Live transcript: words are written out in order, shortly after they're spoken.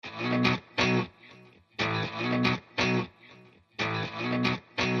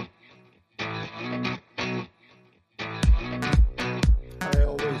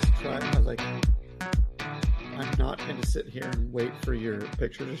like, I'm not going to sit here and wait for your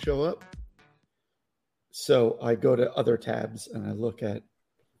picture to show up. So I go to other tabs and I look at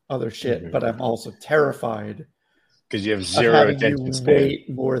other shit, but I'm also terrified because you have of zero having you attention span. wait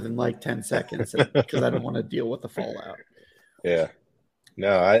more than like 10 seconds because I don't want to deal with the fallout. Yeah.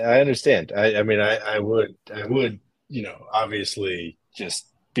 No, I understand. I mean, I would, obviously just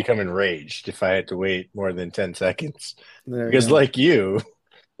become enraged if I had to wait more than 10 seconds. There you Because go.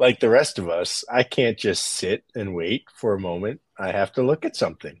 like the rest of us, I can't just sit and wait for a moment. I have to look at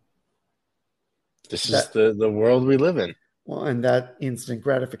something. This is That the world we live in. Well, and that instant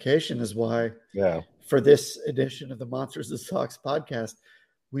gratification is why Yeah. for this edition of the Monsters of Sox podcast,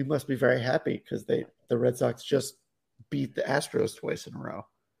 we must be very happy because the Red Sox just beat the Astros twice in a row.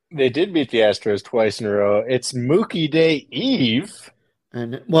 They did beat the Astros twice in a row. It's Mookie Day Eve.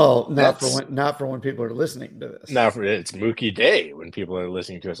 And well, not That's for when people are listening to this. now it's Mookie Day when people are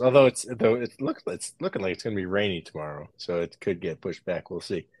listening to us. Although it's looking like it's going to be rainy tomorrow, so it could get pushed back. We'll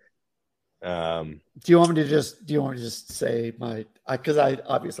see. Do you want me to just say because I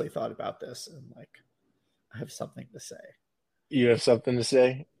obviously thought about this and like I have something to say. You have something to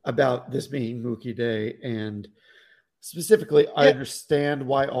say about this being Mookie Day, and specifically, I understand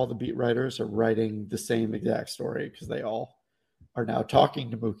why all the beat writers are writing the same exact story because they all are now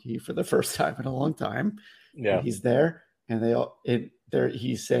talking to Mookie for the first time in a long time. Yeah, and he's there, and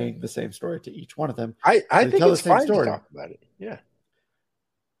he's saying the same story to each one of them. I think it's fine to talk about it. Yeah,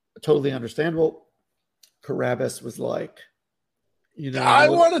 totally understandable. Carabas was like, I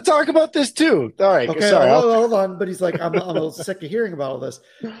want to talk about this too. All right, okay, sorry, hold on. But he's like, I'm a little sick of hearing about all this,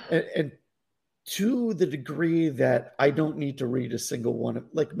 and to the degree that I don't need to read a single one.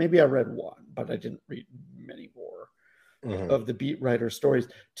 Like maybe I read one, but I didn't read many more of the beat writer stories.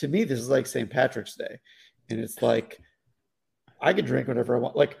 To me, this is like St. Patrick's Day, and it's like I can drink whatever I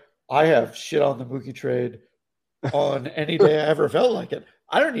want. Like I have shit on the Mookie trade on any day I ever felt like it.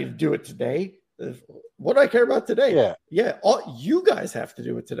 I don't need to do it today. What do I care about today? Yeah. All you guys have to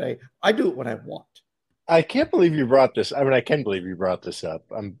do it today. I do it when I want. I can't believe you brought this. I mean, I can believe you brought this up.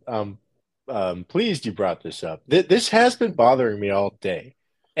 I'm pleased you brought this up. This has been bothering me all day,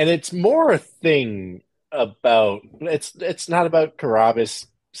 and it's more a thing about it's not about Carabas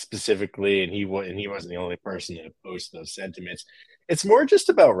specifically, and he wasn't the only person to post those sentiments. It's more just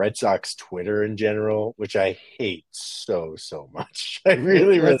about Red Sox Twitter in general, which I hate so much. I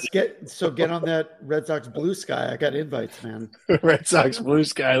really get on that Red Sox Blue Sky. I got invites, man. Red Sox Blue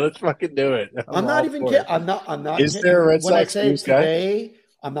Sky. Let's fucking do it. I'm not even kidding. I'm not. Is there a Red Sox Blue Sky? Today,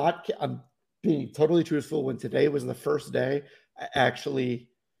 I'm being totally truthful. When today was the first day, I actually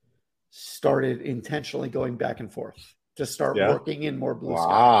started intentionally going back and forth to start working in more blue sky.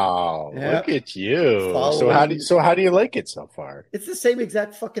 Wow, look at you! So how do you like it so far? It's the same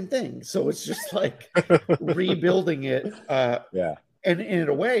exact fucking thing. So it's just like rebuilding it. And in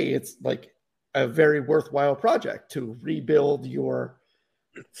a way, it's like a very worthwhile project to rebuild your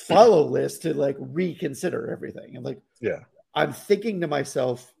follow list to like reconsider everything. And like, I'm thinking to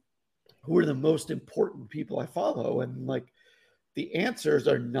myself, who are the most important people I follow? And like, the answers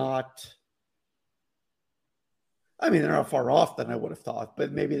are not. I mean, they're not far off than I would have thought,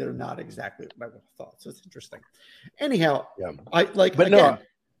 but maybe they're not exactly what I would have thought. So it's interesting. Anyhow,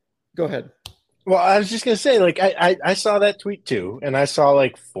 go ahead. Well, I was just going to say, like, I saw that tweet too, and I saw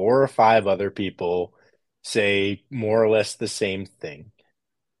like 4 or 5 other people say more or less the same thing.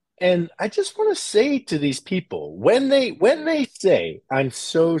 And I just want to say to these people, when they say, I'm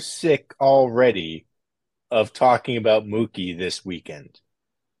so sick already of talking about Mookie this weekend,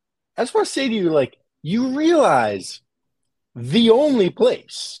 I just want to say to you, like, you realize the only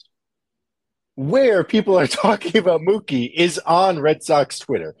place where people are talking about Mookie is on Red Sox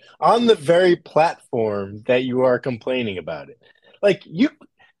Twitter, on the very platform that you are complaining about it. Like, you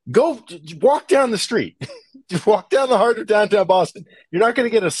go walk down the street, walk down the heart of downtown Boston. You're not going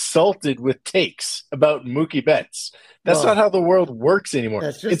to get assaulted with takes about Mookie Betts. That's not how the world works anymore.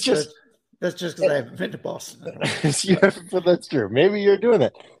 That's just because I haven't been to Boston. But that's true. Maybe you're doing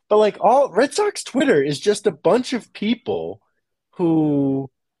that. But like all Red Sox Twitter is just a bunch of people who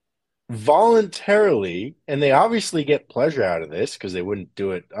voluntarily, and they obviously get pleasure out of this because they wouldn't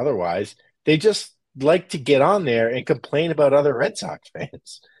do it otherwise. They just like to get on there and complain about other Red Sox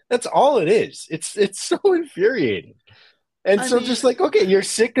fans. That's all it is. It's so infuriating. And I mean, just like, okay, you're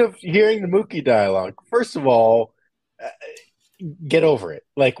sick of hearing the Mookie dialogue. First of all, get over it.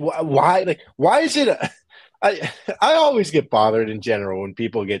 Like, why? Like, why is it? I always get bothered in general when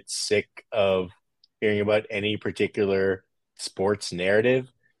people get sick of hearing about any particular sports narrative.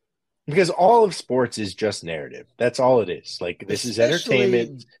 Because all of sports is just narrative. That's all it is. Like, this is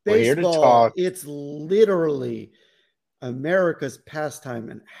entertainment. Especially We're here to baseball. talk. It's literally America's pastime.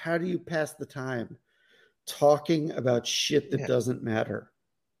 And how do you pass the time? Talking about shit that Yeah. doesn't matter.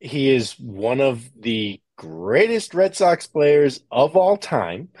 He is one of the greatest Red Sox players of all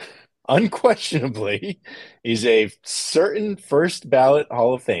time, unquestionably. He's a certain first ballot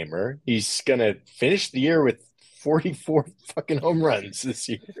Hall of Famer. He's going to finish the year with 44 fucking home runs this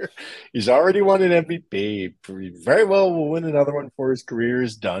year. He's already won an MVP. He very well will win another one before his career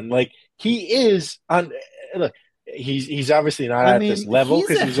is done. Like, he is on. Look, he's obviously not I at this mean, level he's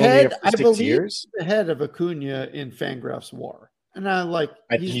because he was only here ahead, for I 6 believe, years. ahead of Acuna in Fangraphs WAR. And I like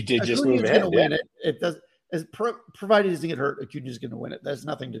He did just move Acuna's going to ahead. Yeah. win it. It does provided he doesn't get hurt. Acuna's going to win it. That's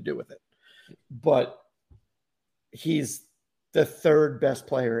nothing to do with it. But he's the third best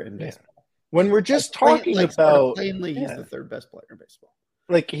player in baseball. When we're just talking about plainly, he's the third best player in baseball.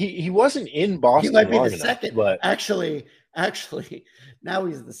 Like, he wasn't in He Boston might be long the enough, second. but Actually, now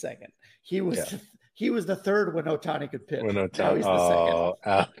he's the second. He was the third when Ohtani could pitch. when Now Otani, he's the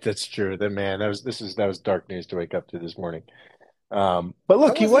second. that's true. Then, man, that was dark news to wake up to this morning. But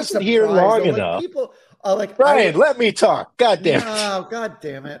look, he wasn't wasn't here long though. enough. People Brian, let me talk. God damn it. No, God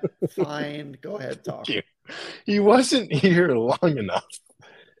damn it. Fine. Go ahead, talk. He wasn't here long enough.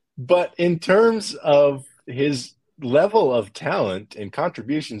 But in terms of his level of talent and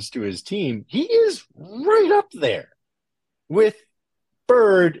contributions to his team, he is right up there with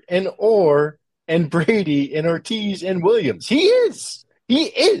Bird and Orr and Brady and Ortiz and Williams. He is. He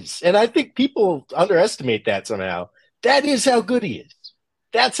is. And I think people underestimate that somehow. That is how good he is.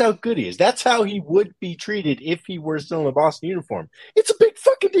 That's how good he is. That's how he would be treated if he were still in a Boston uniform. It's a big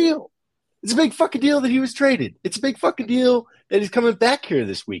fucking deal. It's a big fucking deal that he was traded. It's a big fucking deal that he's coming back here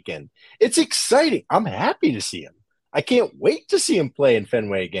this weekend. It's exciting. I'm happy to see him. I can't wait to see him play in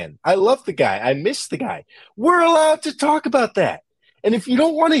Fenway again. I love the guy. I miss the guy. We're allowed to talk about that. And if you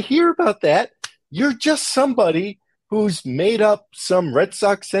don't want to hear about that, you're just somebody who's made up some Red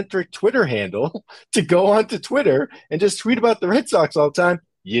Sox-centric Twitter handle to go onto Twitter and just tweet about the Red Sox all the time.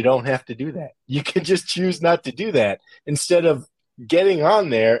 You don't have to do that. You can just choose not to do that instead of getting on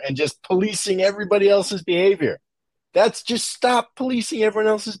there and just policing everybody else's behavior. That's just stop policing everyone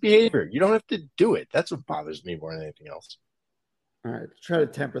else's behavior. You don't have to do it. That's what bothers me more than anything else. All right, try to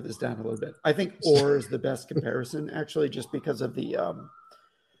temper this down a little bit. I think Orr is the best comparison, actually, just because of the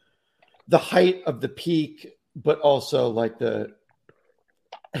height of the peak, but also like the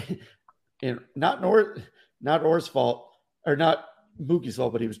not Orr's fault or not Mookie's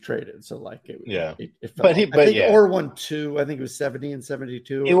fault, but he was traded, so like it felt, I think Orr won 2. I think it was 70 and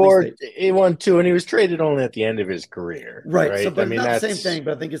 72. He won 2, and he was traded only at the end of his career, right? So, but it's not the same thing.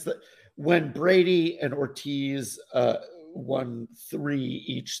 But I think it's when Brady and Ortiz won 3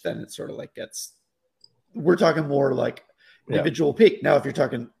 each, then it sort of like we're talking more like individual peak. Now, if you're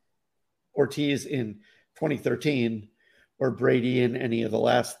talking Ortiz in 2013 or Brady in any of the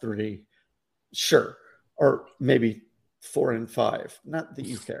last 3, sure, or maybe 4 and 5. Not that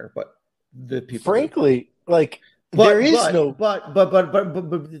you care, but the people. Frankly, like but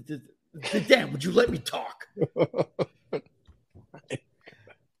damn, would you let me talk?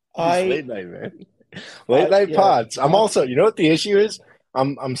 Late night, man. Late night pods. I'm also, you know what the issue is?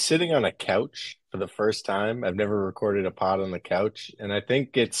 I'm sitting on a couch for the first time. I've never recorded a pod on the couch, and I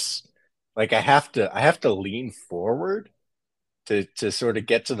think it's like I have to lean forward to sort of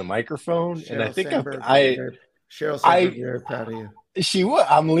get to the microphone. Sheryl and I think Sandberg, Sheryl Sandberg, very proud of you. She would.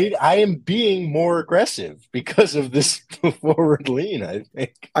 I am being more aggressive because of this forward lean, I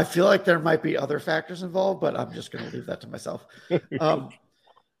think. I feel like there might be other factors involved, but I'm just going to leave that to myself.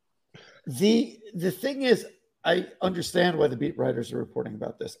 The thing is, I understand why the beat writers are reporting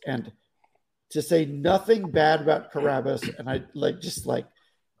about this, and to say nothing bad about Carabas, and I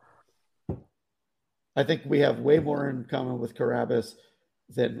think we have way more in common with Carabas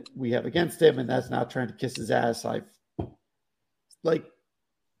than we have against him, and that's not trying to kiss his ass.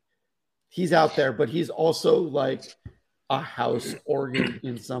 He's out there, but he's also like a house organ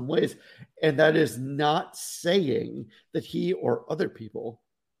in some ways. And that is not saying that he or other people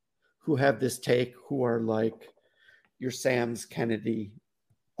who have this take, who are like your Sams, Kennedy,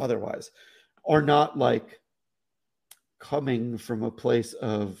 otherwise, are not like coming from a place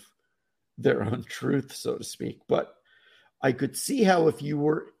of their own truth, so to speak. But I could see how if you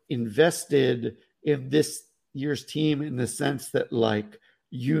were invested in this year's team in the sense that like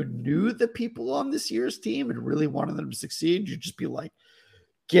you knew the people on this year's team and really wanted them to succeed, you'd just be like,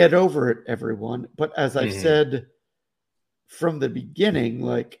 get over it, everyone. But as I've said from the beginning,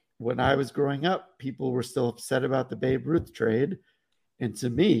 like when I was growing up, people were still upset about the Babe Ruth trade. And to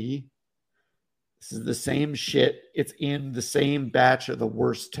me, This is the same shit. It's in the same batch of the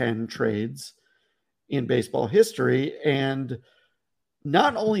worst 10 trades in baseball history. And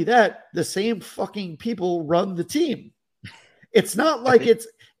not only that, the same fucking people run the team. It's not like it's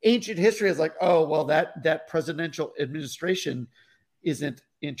ancient history. It's like, oh, well, that presidential administration isn't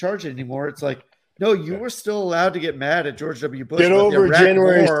in charge anymore. It's like, no, you were still allowed to get mad at George W. Bush Get about the over Iraq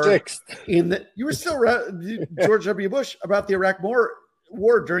January War. 6th. You were still George W. Bush about the Iraq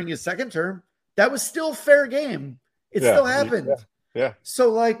War during his second term. That was still fair game. It still happened. Yeah.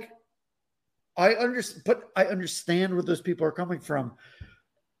 So like, I understand where those people are coming from.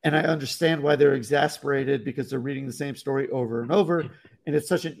 And I understand why they're exasperated because they're reading the same story over and over. And it's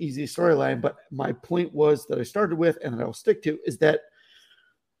such an easy storyline. But my point was that I started with and that I'll stick to is that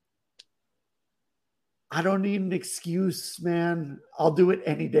I don't need an excuse, man. I'll do it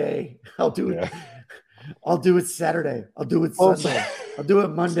any day. I'll do it. I'll do it Saturday. I'll do it Sunday. I'll do it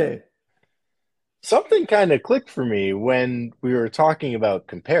Monday. Something kind of clicked for me when we were talking about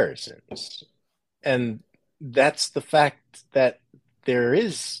comparisons. And that's the fact that there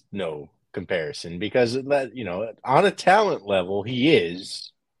is no comparison because, you know, on a talent level, he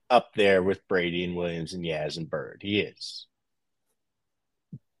is up there with Brady and Williams and Yaz and Bird. He is.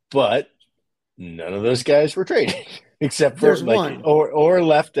 But none of those guys were traded except for one or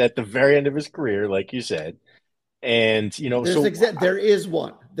left at the very end of his career, like you said. And, you know, there is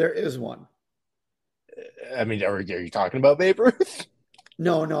one. There is one. I mean, are you talking about Babe Ruth?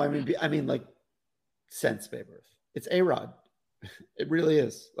 No. I mean, like, since Babe Ruth. It's A-Rod. It really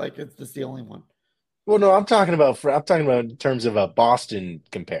is. Like, it's the only one. Well, no, I'm talking about in terms of a Boston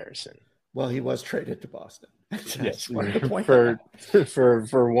comparison. Well, he was traded to Boston. Yes,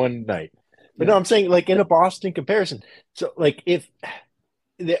 for one night. But no, I'm saying like in a Boston comparison. So like I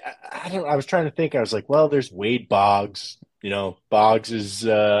was trying to think. I was like, well, there's Wade Boggs. You know, Boggs is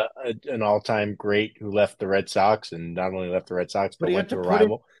an all-time great who left the Red Sox, and not only left the Red Sox, but went to a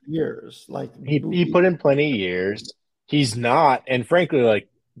rival. Years, like he put in plenty of years. He's not, and frankly, like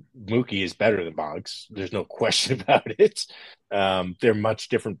Mookie is better than Boggs. There's no question about it. They're much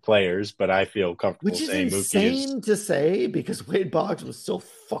different players, but I feel comfortable saying Mookie is insane to say because Wade Boggs was so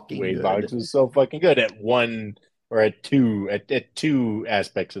fucking good. Wade Boggs was so fucking good at one or at two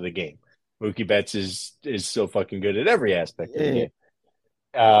aspects of the game. Mookie Betts is so fucking good at every aspect of the game.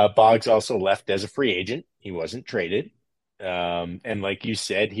 Boggs also left as a free agent. He wasn't traded. And like you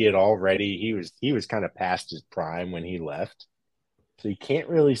said, he was kind of past his prime when he left. So you can't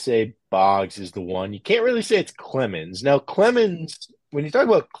really say Boggs is the one. You can't really say it's Clemens. Now Clemens, when you talk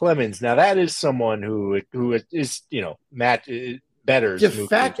about Clemens, now that is someone who is, you know, better. De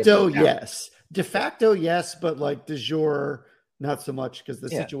facto, yes. De facto, yes, but like de jure, not so much because the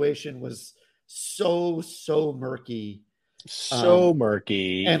situation was so murky. So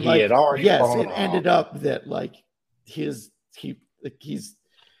murky. And he like, had already ended up that like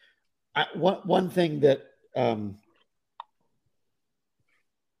one thing that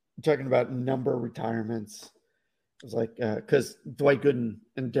talking about number of retirements was like because Dwight Gooden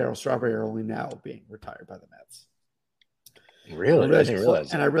and Darryl Strawberry are only now being retired by the Mets. Really? I didn't realize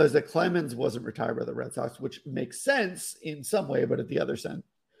that. And I realized that Clemens wasn't retired by the Red Sox, which makes sense in some way, but on the other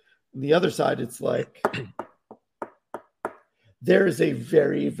side, it's like there is a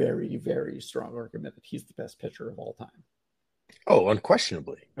very, very, very strong argument that he's the best pitcher of all time. Oh,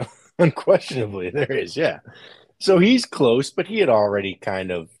 unquestionably. Unquestionably, there is, yeah. So he's close, but he had already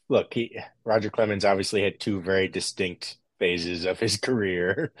kind of Roger Clemens obviously had two very distinct phases of his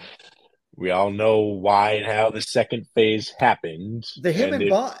career. We all know why and how the second phase happened. Him and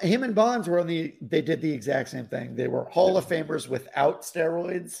Bonds were they did the exact same thing. They were Hall of Famers without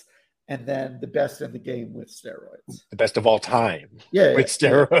steroids, and then the best in the game with steroids. The best of all time. With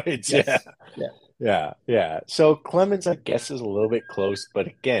steroids. Yeah. So Clemens, I guess, is a little bit close, but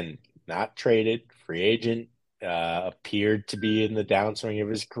again, not traded, free agent, appeared to be in the downswing of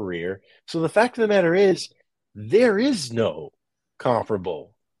his career. So the fact of the matter is, there is no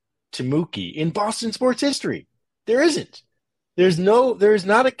comparable to Mookie in Boston sports history. There isn't. There is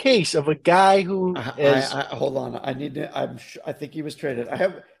not a case of a guy who hold on. I think he was traded.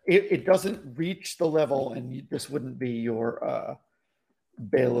 It doesn't reach the level, and this wouldn't be your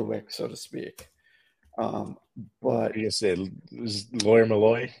bailiwick, so to speak. But you say Lawyer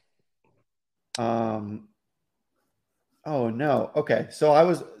Malloy. Oh no. Okay. So I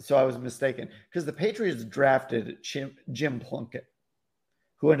was mistaken because the Patriots drafted Jim Plunkett,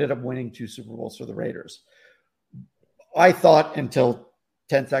 who ended up winning 2 Super Bowls for the Raiders. I thought until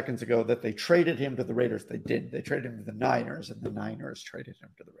 10 seconds ago that they traded him to the Raiders. They did. They traded him to the Niners, and the Niners traded him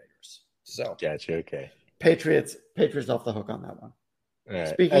to the Raiders. So gotcha. Okay. Patriots off the hook on that one. Right.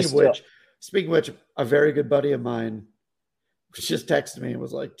 Speaking of which, Speaking of which, a very good buddy of mine just texted me and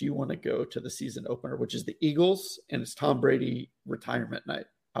was like, "Do you want to go to the season opener, which is the Eagles, and it's Tom Brady retirement night?"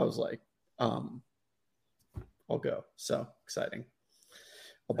 I was like, "I'll go." So exciting!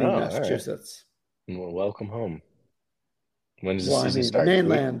 I'll be in all right. Massachusetts. Well, welcome home. When does the Well, I season mean, start?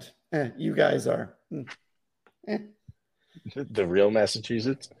 mainland. You guys are. Eh, The real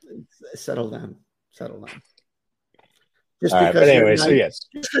Massachusetts? settle down. Settle down. All right, but anyway, so Just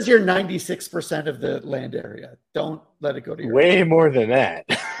yes, because you're 96% of the land area, don't let it go to your head. way more than that.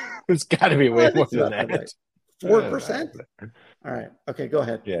 It's got to be Well, way I think more it's than about that that. right. 4%. All right. Okay, go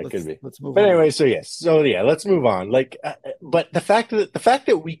ahead. Yeah, it could be. Let's move But on. anyway, so yes, so yeah, let's move on. Like, but the fact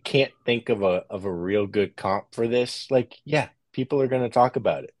that we can't think of a real good comp for this, like, yeah, people are going to talk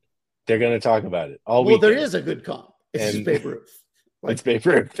about it. They're going to talk about it all Well, there weekend, is a good comp. It's just and Babe Ruth. it's Like Babe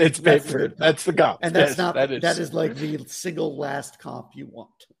Ruth. that's the good comp, That's the comp. and Yes, that that is. is like the single last comp you want.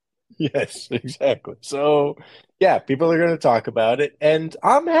 Yes, exactly. So, yeah, people are going to talk about it, and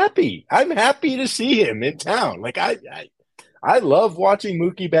I'm happy. I'm happy to see him in town. Like I love watching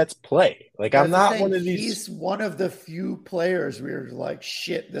Mookie Betts play. Like I'm That's the not thing. one of these. He's one of the few players where you're like,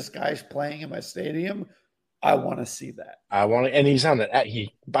 shit, this guy's playing in my stadium. I want to see that. I want to, and he's on the.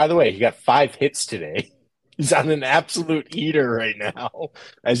 He, by the way, he got 5 hits today. He's on an absolute eater right now.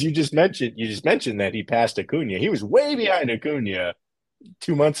 As you just mentioned that he passed Acuna. He was way behind Acuna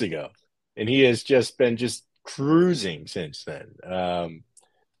 2 months ago, and he has just been just cruising since then.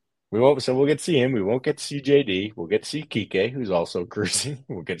 We'll get to see him. We won't get to see JD. We'll get to see Kike, who's also cruising.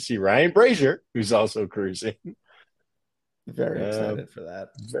 We'll get to see Ryan Brazier, who's also cruising. Very excited for that.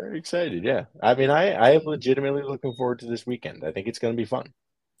 Very excited. Yeah. I mean, I am legitimately looking forward to this weekend. I think it's going to be fun.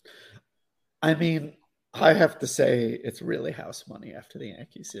 I mean, I have to say it's really house money after the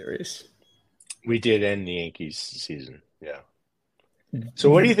Yankee series. We did end the Yankees season. Yeah. So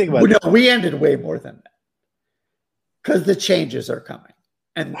what do you think about No, we ended way more than that because the changes are coming,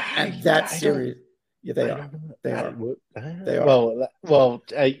 and that series, yeah, they are. They are. They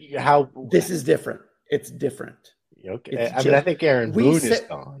are. How this is different. It's different. Okay. It's I mean, I think Aaron Boone is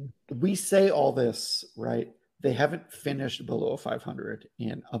gone. We say all this, right? They haven't finished below 500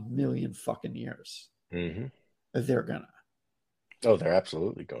 in a million fucking years. Mm-hmm. They're gonna. Oh, they're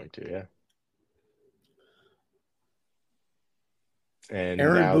absolutely going to, yeah. And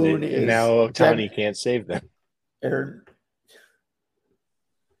Aaron Boone is now Ohtani can't save them. Aaron,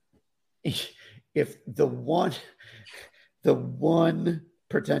 if the one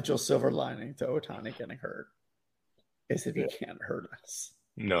potential silver lining to Ohtani getting hurt is if he can't hurt us.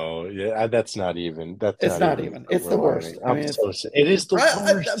 No, yeah, that's not even. It's not even. It's the worst. I mean, it is the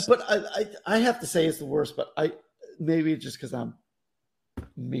worst. But I have to say it's the worst. But maybe just because I'm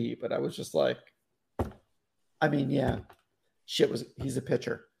me. But I was just like, I mean, yeah, he's a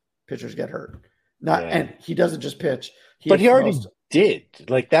pitcher. Pitchers get hurt. And he doesn't just pitch. But he already did.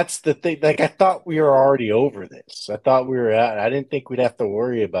 Like that's the thing. Like I thought we were already over this. I thought we were out. I didn't think we'd have to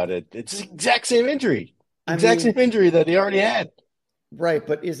worry about it. It's the exact same injury. Same injury that he already had. Right,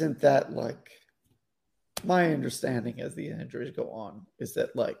 but isn't that like my understanding as the injuries go on is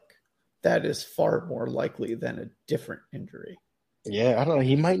that like that is far more likely than a different injury. Yeah, I don't know.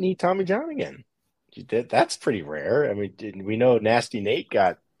 He might need Tommy John again. That's pretty rare. I mean, we know Nasty Nate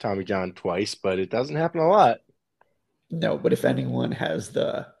got Tommy John twice, but it doesn't happen a lot. No, but if anyone has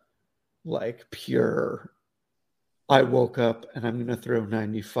the like pure, I woke up and I'm going to throw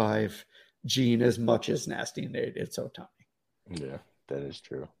 95 gene as much as Nasty Nate, it's Ohtani. Yeah, that is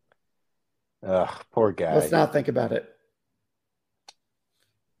true. Ugh, poor guy. Let's not think about it.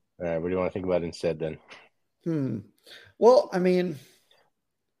 All right, what do you want to think about instead then? Well, I mean,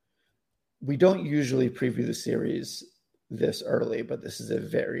 we don't usually preview the series this early, but this is a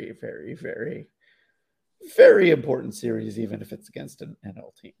very, very, very, very important series, even if it's against an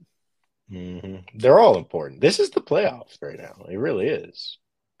NL team. Mm-hmm. They're all important. This is the playoffs right now. It really is.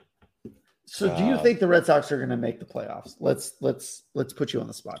 So, do you think the Red Sox are going to make the playoffs? Let's put you on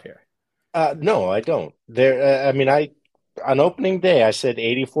the spot here. No, I don't. On opening day, I said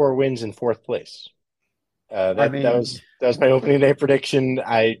 84 wins in fourth place. That was my opening day prediction.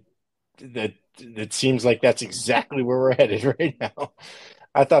 It seems like that's exactly where we're headed right now.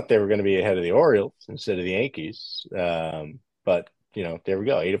 I thought they were going to be ahead of the Orioles instead of the Yankees. But there we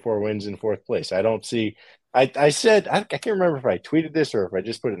go. 84 wins in fourth place. I don't see. I said I can't remember if I tweeted this or if I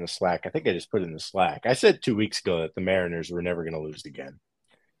just put it in the Slack. I think I just put it in the Slack. I said 2 weeks ago that the Mariners were never going to lose again.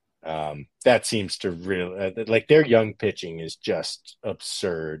 That seems to really like their young pitching is just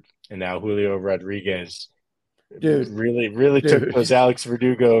absurd. And now Julio Rodriguez really took those Alex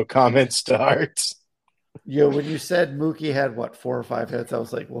Verdugo comments to heart. When you said Mookie had what 4 or 5 hits, I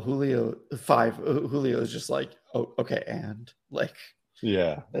was like, well, Julio five. Julio is just like, oh, okay, and like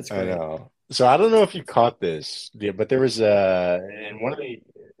Yeah, that's I great. know. So I don't know if you caught this, yeah, but there was in one of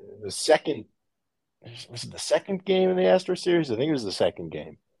the second was it the second game in the Astro series? I think it was the second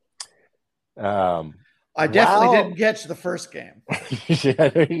game. I definitely Wow. didn't catch the first game. Yeah,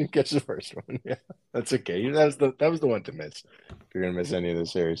 I know you didn't catch the first one. Yeah, that's okay. That was the one to miss. If you're gonna miss any of the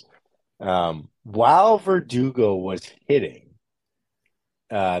series. While Verdugo was hitting,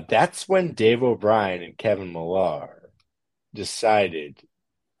 that's when Dave O'Brien and Kevin Millar decided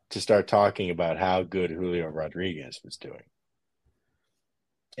to start talking about how good Julio Rodriguez was doing.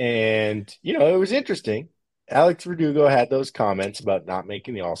 And, it was interesting. Alex Verdugo had those comments about not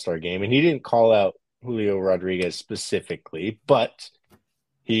making the All-Star game, and he didn't call out Julio Rodriguez specifically, but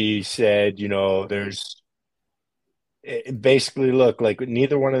he said, there's it basically look like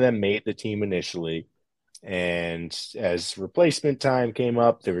neither one of them made the team initially. And as replacement time came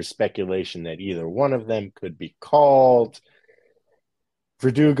up, there was speculation that either one of them could be called.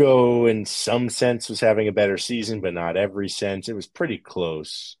 Verdugo, in some sense, was having a better season, but not every sense. It was pretty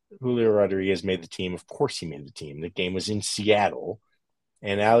close. Julio Rodriguez made the team. Of course, he made the team. The game was in Seattle,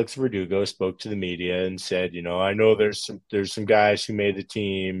 and Alex Verdugo spoke to the media and said, I know there's some guys who made the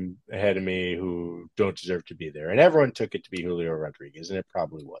team ahead of me who don't deserve to be there, and everyone took it to be Julio Rodriguez, and it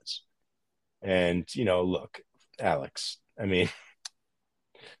probably was. And look, Alex. I mean,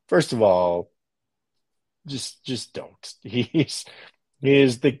 first of all, just don't. He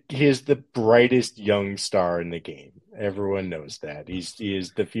is the brightest young star in the game. Everyone knows that. He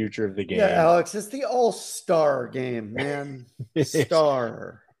is the future of the Yeah, game. Alex, it's the all-star game, man.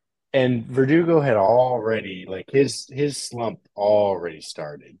 Star. And Verdugo had already like his slump already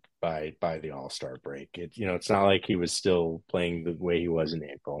started by the All-Star break. It's not like he was still playing the way he was in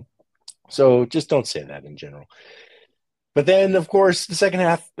April. So just don't say that in general. But then, of course, the second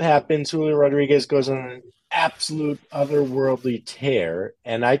half happens. Julio Rodriguez goes on an absolute otherworldly tear,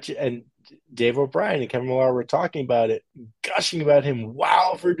 and Dave O'Brien and Kevin Millar were talking about it, gushing about him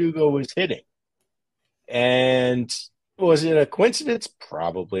while Verdugo was hitting. And was it a coincidence?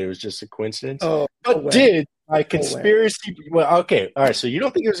 Probably it was just a coincidence. Oh, no But way. did my No way. conspiracy? Well, okay, all right. So you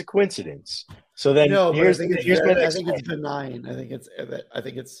don't think it was a coincidence? So then No, but here's here's my I next think it's question. benign. I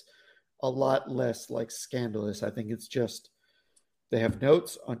think it's a lot less like scandalous. I think it's just they have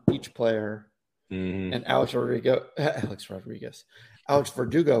notes on each player, Mm-hmm. and Alex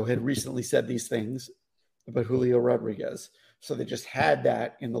Verdugo had recently said these things about Julio Rodriguez. So they just had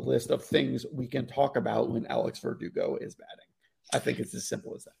that in the list of things we can talk about when Alex Verdugo is batting. I think it's as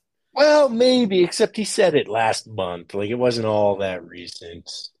simple as that. Well, maybe, except he said it last month. Like it wasn't all that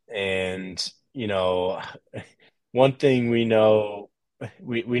recent. And, one thing we know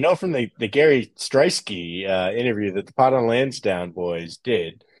from the Gary Streisky interview that the Pot on Lansdowne boys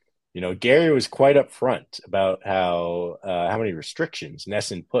did. Gary was quite upfront about how many restrictions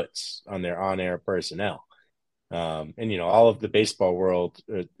Nesson puts on their on-air personnel. And all of the baseball world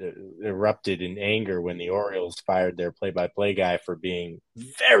erupted in anger when the Orioles fired their play-by-play guy for being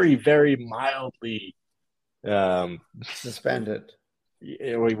very, very mildly. Suspended.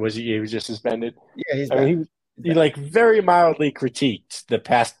 Was he? He was just suspended. Yeah, he's I mean, back. He's he back. like very mildly critiqued the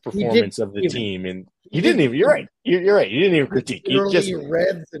past He didn't performance of the even. team, and He he didn't didn't even. You're right. even. You're right. He didn't even He critique. He literally just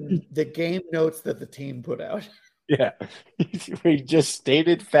read the game notes that the team put out. yeah. He just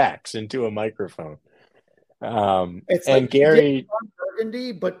stated facts into a microphone. It's like And he did Gary, on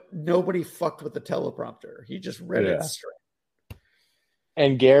Burgundy, but nobody fucked with the teleprompter. He just read it yeah. straight.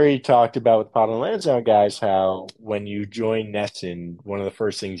 And Gary talked about with Pot and Lansdowne guys how when you join Nesson, one of the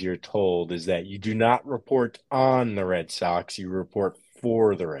first things you're told is that you do not report on the Red Sox, you report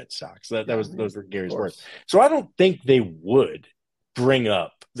for the Red Sox. Yeah, I mean, Those were of Gary's words. course. So I don't think they would bring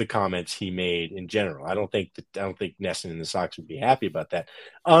up the comments he made in general. I don't think Nesson and the Sox would be happy about that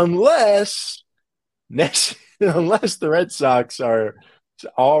unless unless the Red Sox are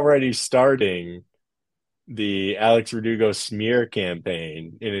already starting the Alex Verdugo smear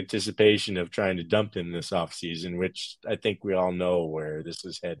campaign in anticipation of trying to dump him this offseason, which I think we all know where this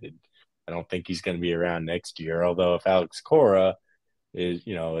is headed. I don't think he's going to be around next year. Although if Alex Cora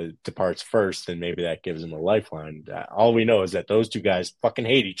departs first, then maybe that gives him a lifeline. All we know is that those two guys fucking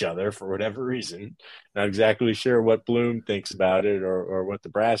hate each other for whatever reason. Not exactly sure what Bloom thinks about it or what the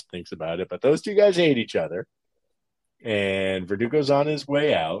brass thinks about it, but those two guys hate each other. And Verdugo's on his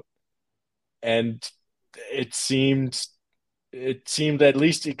way out. And it seemed at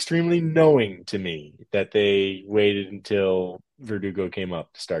least extremely knowing to me that they waited until Verdugo came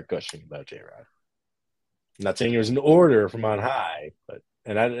up to start gushing about J Rod. I'm not saying it was an order from on high, but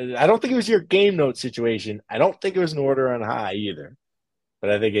And I don't think it was your game note situation. I don't think it was an order on high either. But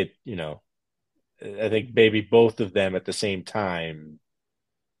I think I think maybe both of them at the same time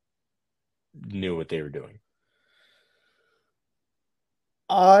knew what they were doing.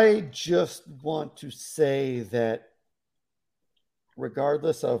 I just want to say that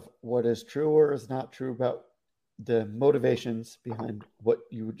regardless of what is true or is not true about the motivations behind what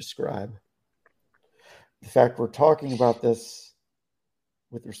you would describe, the fact we're talking about this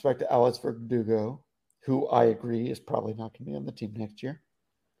with respect to Alex Verdugo, who I agree is probably not going to be on the team next year.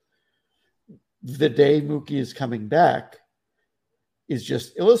 The day Mookie is coming back is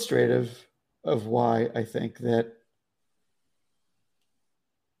just illustrative of why I think that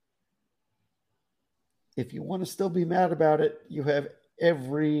if you want to still be mad about it, you have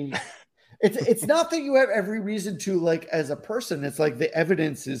every it's not that you have every reason to, like, as a person. It's like the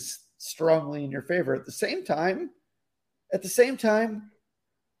evidence is strongly in your favor. At the same time,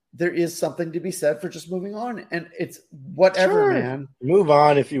 there is something to be said for just moving on. And it's whatever, Sure. man. Move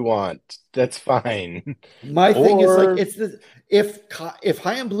on if you want. That's fine. My thing is like Or it's the if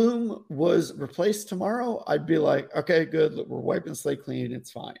Chaim Bloom was replaced tomorrow, I'd be like, okay, good. Look, we're wiping the slate clean.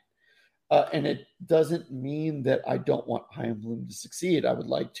 It's fine. And it doesn't mean that I don't want Chaim Bloom to succeed. I would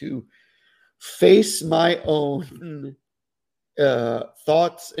like to face my own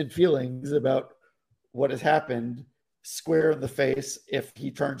thoughts and feelings about what has happened square in the face if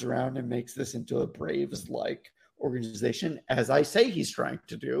he turns around and makes this into a Braves-like organization, as I say he's trying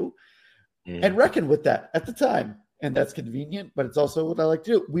to do, and reckon with that at the time. And that's convenient, but it's also what I like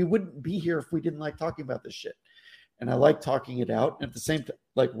to do. We wouldn't be here if we didn't like talking about this shit. And I like talking it out. And at the same time,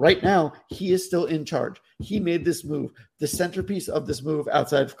 like right now, he is still in charge. He made this move. The centerpiece of this move,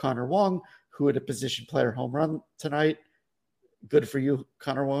 outside of Connor Wong, who had a position player home run tonight. Good for you,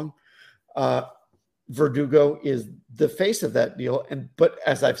 Connor Wong. Verdugo is the face of that deal. But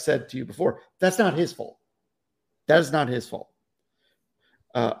as I've said to you before, that's not his fault. That is not his fault.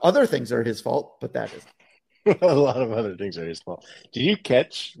 Other things are his fault, but that isn't. a lot of other things are his fault. Did you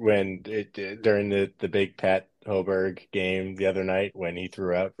catch during the big Pat Hoberg game the other night when he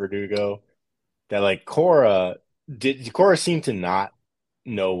threw out Verdugo that like Cora seemed to not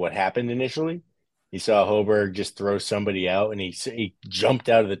know what happened initially. He saw Hoberg just throw somebody out, and he jumped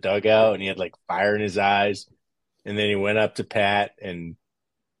out of the dugout, and he had like fire in his eyes. And then he went up to Pat, and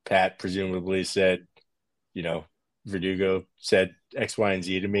Pat presumably said, you know, Verdugo said X, Y, and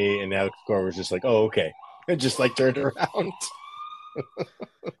Z to me, and now Cora was just like, oh, okay, and just like turned around.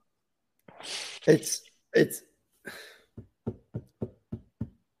 It's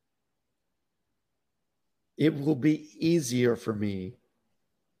it will be easier for me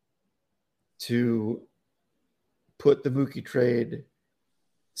to put the Mookie trade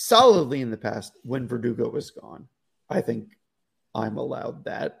solidly in the past when Verdugo was gone. I think I'm allowed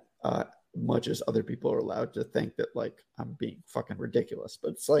that, much as other people are allowed to think that like I'm being fucking ridiculous.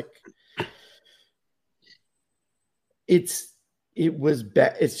 But it's like it was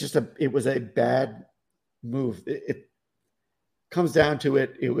bad. It was a bad move. It comes down to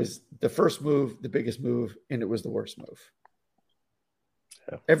it. It was the first move, the biggest move, and it was the worst move.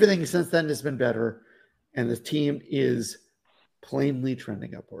 Yeah. Everything since then has been better, and the team is plainly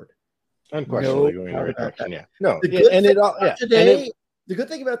trending upward. Unquestionably No going in the doubt right about direction. that. Yeah. No. The Yeah, good and thing it all. about Yeah. today, the good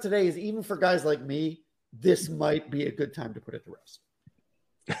thing about today is even for guys like me, this might be a good time to put it to rest.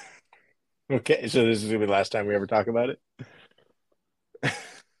 Okay. So this is gonna be the last time we ever talk about it.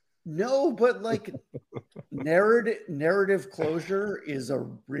 No, but like narrative closure is a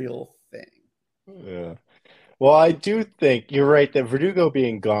real thing. Yeah. Well, I do think you're right that Verdugo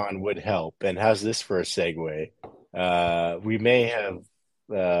being gone would help. And how's this for a segue? We may have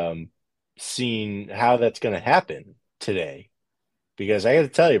um, seen how that's going to happen today. Because I got to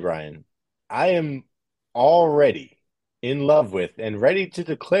tell you, Brian, I am already in love with and ready to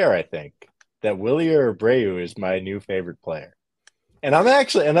declare, I think, that Willie Abreu is my new favorite player. And I'm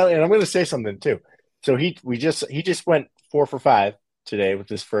actually, and I'm going to say something too. So he just went 4 for 5 today with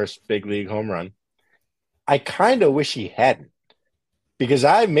his first big league home run. I kind of wish he hadn't because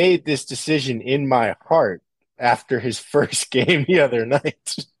I made this decision in my heart after his first game the other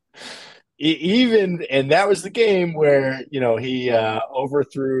night. Even and that was the game where he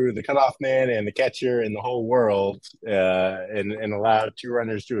overthrew the cutoff man and the catcher and the whole world, and allowed two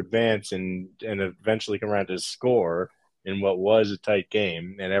runners to advance and eventually come around to score in what was a tight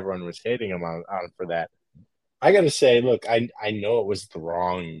game, and everyone was hating him on for that. I got to say, look, I know it was the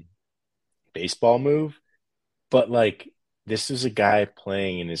wrong baseball move, but like this is a guy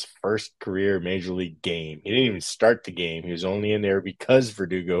playing in his first career major league game. He didn't even start the game. He was only in there because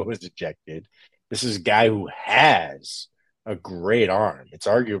Verdugo was ejected. This is a guy who has a great arm. It's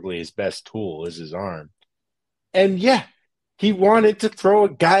arguably his best tool is his arm. And yeah, he wanted to throw a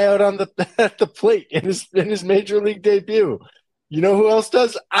guy out on the at the plate in his major league debut. You know who else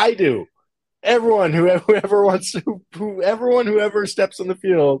does? I do. Everyone whoever wants who everyone who ever steps on the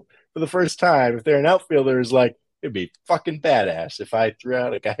field for the first time, if they're an outfielder, is like, it'd be fucking badass if I threw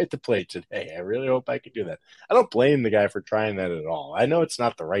out a guy at the plate today. I really hope I could do that. I don't blame the guy for trying that at all. I know it's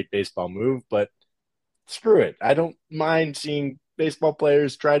not the right baseball move, but screw it. I don't mind seeing baseball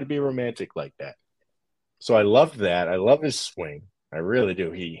players try to be romantic like that. So I love that. I love his swing. I really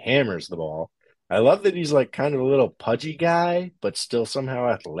do. He hammers the ball. I love that he's like kind of a little pudgy guy, but still somehow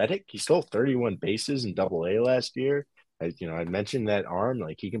athletic. He stole 31 bases in Double A last year. I mentioned that arm,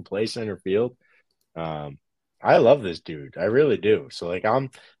 like he can play center field. Um, I love this dude. I really do. So I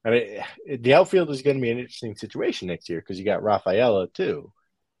mean, the outfield is going to be an interesting situation next year because you got Rafaela too.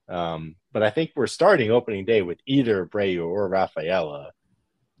 But I think we're starting opening day with either Abreu or Rafaela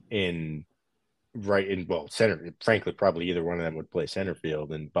in center. Frankly, probably either one of them would play center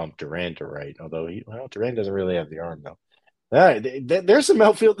field and bump Duran to right. Although Duran doesn't really have the arm though. All right, there's some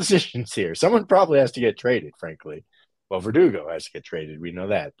outfield decisions here. Someone probably has to get traded. Frankly, well, Verdugo has to get traded. We know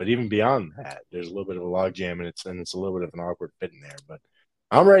that. But even beyond that, there's a little bit of a logjam, and it's a little bit of an awkward fit in there. But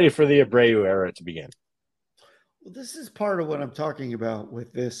I'm ready for the Abreu era to begin. Well, this is part of what I'm talking about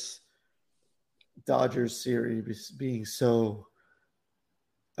with this Dodgers series being so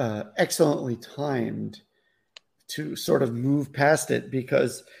excellently timed to sort of move past it,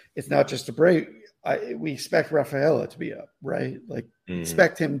 because it's not just a break. We expect Rafaela to be up, right? Like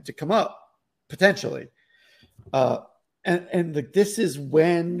expect him to come up potentially. And this is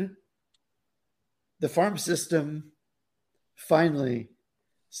when the farm system finally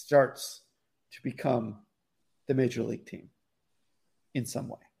starts to become the major league team in some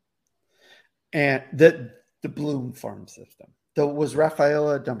way. And the Bloom farm system. Was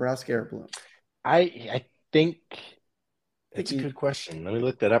Rafaela, Dombrowski, or Bloom? I think it's a good question. Let me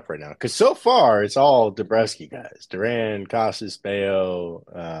look that up right now. Because so far it's all Dombrowski guys. Duran, Casas, Bayo,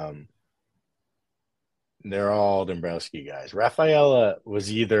 they're all Dombrowski guys. Rafaela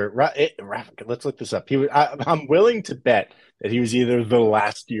was either let's look this up. I'm willing to bet that he was either the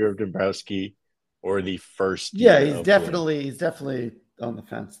last year of Dombrowski or the first Yeah, year he's of Bloom. definitely on the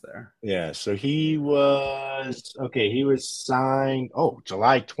fence there. Yeah, so he was okay. He was signed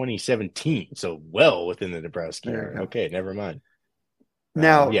July 2017, so well within the Dombrowski There you era. go. Okay, never mind.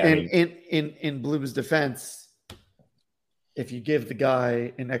 Now, Yeah, I mean, in Bloom's defense, if you give the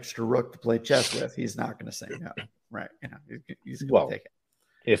guy an extra rook to play chess with, he's not going to say no, right? He's going to well, take it.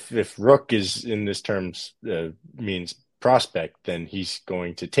 if Rook is in this terms means prospect, then he's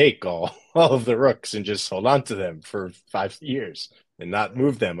going to take all of the rooks and just hold on to them for 5 years and not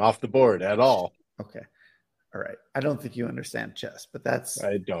move them off the board at all. Okay. All right. I don't think you understand chess, but that's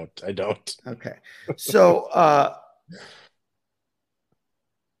I don't. okay. So,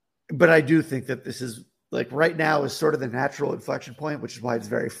 but I do think that this is like right now is sort of the natural inflection point, which is why it's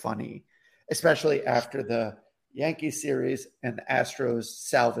very funny, especially after the Yankees series and the Astros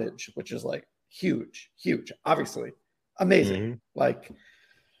salvage, which is like huge, obviously amazing. Mm-hmm. Like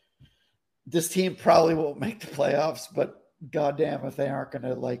this team probably won't make the playoffs, but goddamn if they aren't going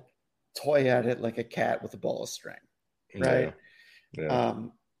to like toy at it like a cat with a ball of string, right? Yeah. Yeah.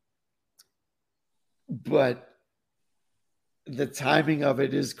 But the timing of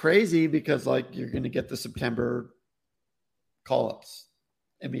it is crazy because like you're going to get the September call-ups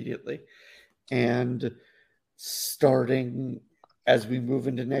immediately, and starting as we move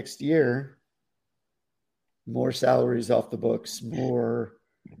into next year, more salaries off the books, more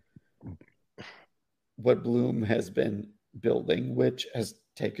what Bloom has been building, which has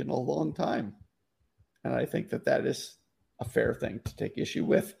taken a long time. And I think that is a fair thing to take issue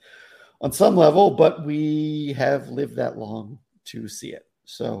with on some level, but we have lived that long to see it.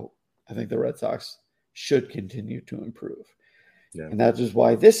 So I think the Red Sox should continue to improve. Yeah. And that is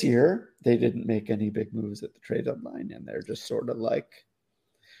why this year they didn't make any big moves at the trade deadline. And they're just sort of like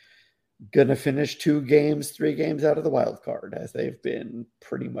going to finish 3 games out of the wild card, as they've been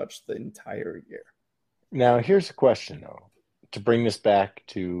pretty much the entire year. Now, here's a question, though, to bring this back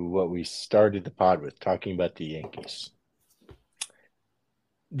to what we started the pod with, talking about the Yankees.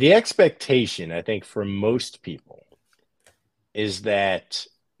 The expectation, I think, for most people is that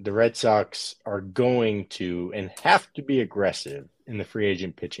the Red Sox are going to and have to be aggressive in the free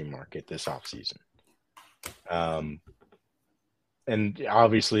agent pitching market this offseason. And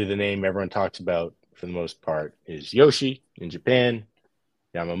obviously the name everyone talks about for the most part is Yoshi in Japan,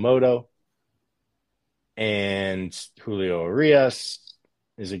 Yamamoto, and Julio Urias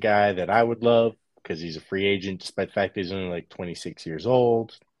is a guy that I would love. because he's a free agent, despite the fact that he's only like 26 years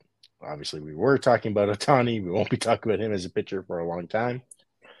old. Obviously, we were talking about Ohtani. We won't be talking about him as a pitcher for a long time.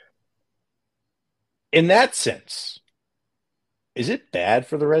 In that sense, is it bad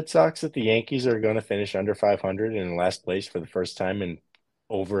for the Red Sox that the Yankees are going to finish under 500 in last place for the first time in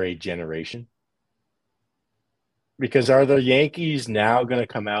over a generation? Because are the Yankees now going to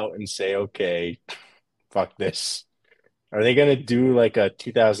come out and say, okay, fuck this? Are they going to do like a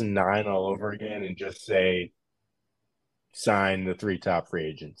 2009 all over again and just say, sign the three top free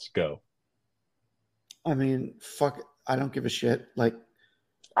agents, go? I mean, fuck, I don't give a shit. Like,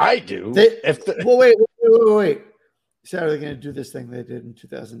 I do. Well, wait. So are they going to do this thing they did in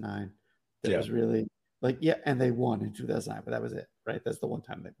 2009? That was really like, yeah, and they won in 2009, but that was it, right? That's the one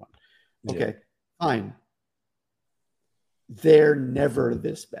time they won. Okay, fine. They're never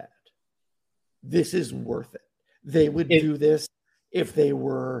this bad. This is worth it. They would do this if they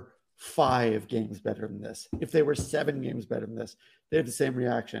were 5 games better than this. If they were 7 games better than this, they have the same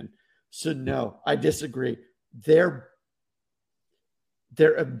reaction. So no, I disagree. They're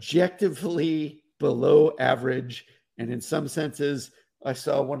objectively below average. And in some senses, I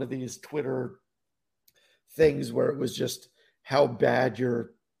saw one of these Twitter things where it was just how bad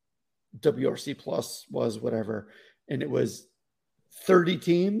your WRC plus was, whatever. And it was 30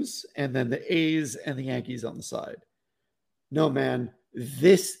 teams and then the A's and the Yankees on the side. No, man,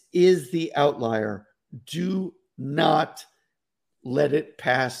 this is the outlier. Do not let it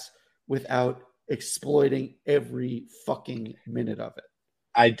pass without exploiting every fucking minute of it.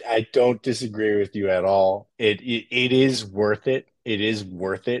 I don't disagree with you at all. It is worth it. It is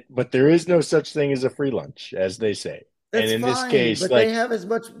worth it. But there is no such thing as a free lunch, as they say. That's and in fine, this case, but like they have as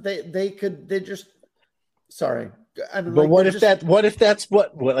much. They could. They just. Sorry, I mean, but like, what if just, that? What if that's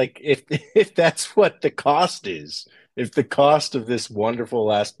what? Like if that's what the cost is? If the cost of this wonderful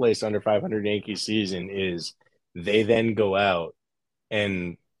last place under 500 Yankees season is they then go out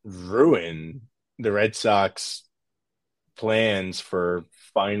and ruin the Red Sox plans for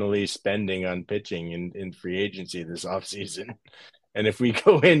finally spending on pitching in free agency this offseason. And if we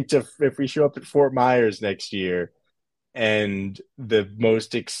show up at Fort Myers next year and the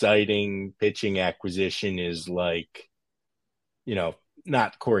most exciting pitching acquisition is like,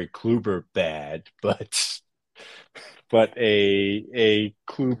 not Corey Kluber bad, but a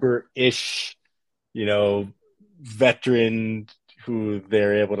Kluber-ish, veteran who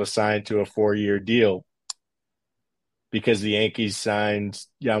they're able to sign to a 4-year deal because the Yankees signed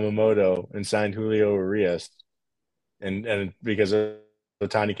Yamamoto and signed Julio Urias, and because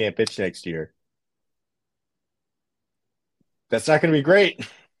Ohtani can't pitch next year. That's not going to be great.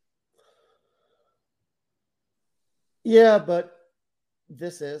 yeah, but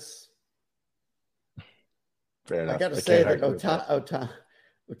this is. Fair enough. I got to say that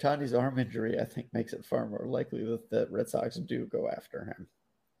Otani's arm injury, I think, makes it far more likely that the Red Sox do go after him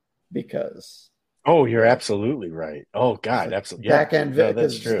because. Oh, you're absolutely right. Oh God, absolutely. Back end, no,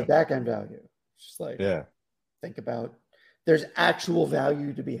 that's true. The back end value. Just like, think about. There's actual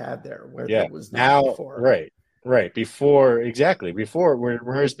value to be had there where there was not before. Right. Whereas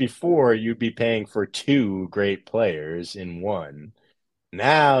before you'd be paying for 2 great players in one.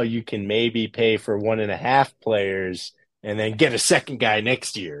 Now you can maybe pay for 1.5 players and then get a second guy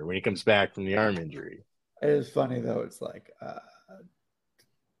next year when he comes back from the arm injury. It is funny though. It's like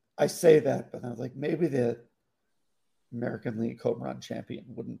I say that, but I was like, maybe the American League home run champion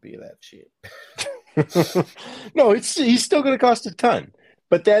wouldn't be that cheap. No, he's still going to cost a ton,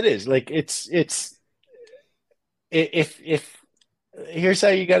 but that is like it's if here's how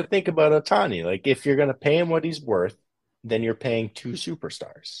you got to think about Ohtani. Like if you're going to pay him what he's worth, then you're paying 2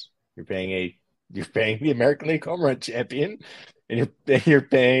 superstars. You're paying the American League home run champion, and you're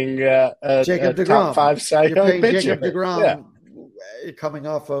paying Jacob a deGrom. top 5 Cy Young pitcher. Jacob deGrom coming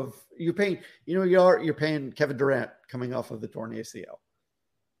off of you're paying Kevin Durant coming off of the torn ACL.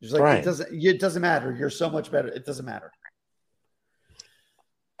 Just like it doesn't matter. You're so much better. It doesn't matter.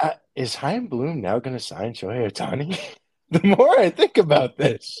 Is Chaim Bloom now going to sign Shohei Ohtani? The more I think about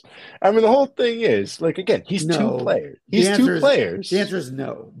this, I mean, the whole thing is like, again, he's 2 players. The answer is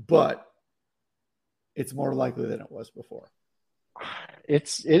no, but it's more likely than it was before.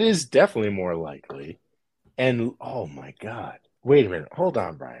 It is definitely more likely. And oh my God, wait a minute. Hold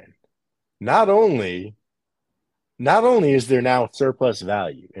on, Brian. Not only is there now surplus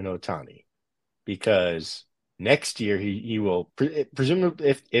value in Ohtani because next year he will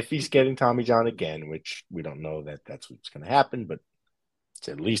presumably if he's getting Tommy John again, which we don't know that that's what's going to happen, but it's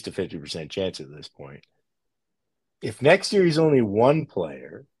at least a 50% chance at this point. If next year he's only 1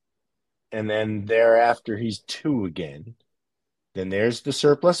 player and then thereafter he's 2 again, then there's the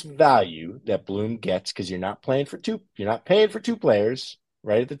surplus value that Bloom gets because you're not paying for two players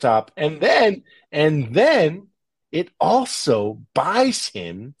right at the top. And then it also buys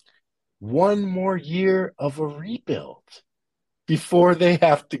him one more year of a rebuild before they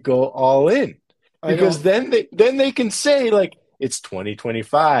have to go all in. I Because don't. then they can say like it's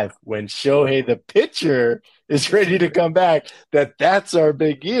 2025 when Shohei the pitcher is ready to come back, that's our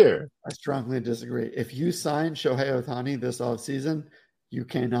big year. I strongly disagree. If you sign Shohei Ohtani this offseason, you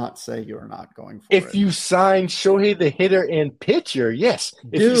cannot say you're not going for If it. you sign Shohei the hitter and pitcher, yes.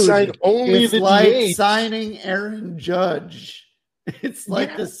 If you sign Dude, only it's the like DH, signing Aaron Judge. It's like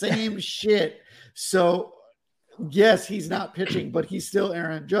yeah. the same shit. So, yes, he's not pitching, but he's still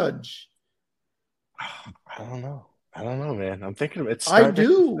Aaron Judge. I don't know, man. I'm thinking it's I starting to,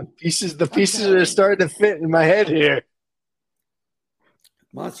 do. the I'm pieces are telling you. starting to fit in my head here.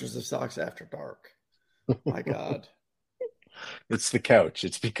 Monsters of Socks After Dark. My God. It's the couch.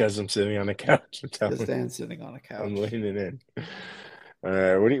 It's because I'm sitting on a couch. I'm Because telling you. Dan's sitting on a I'm couch. leaning in. All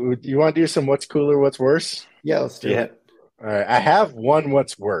right. Do you want to do some what's cooler, what's worse? Yeah, let's do Yeah. it. All right. I have one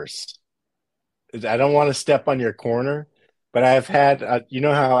what's worse. I don't want to step on your corner, but I've had, you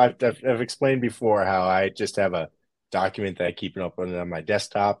know how I've explained before how I just have a document that I keep up on my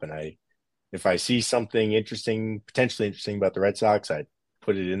desktop, and if I see something interesting, potentially interesting about the Red Sox, I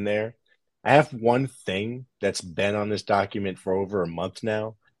put it in there. I have one thing that's been on this document for over a month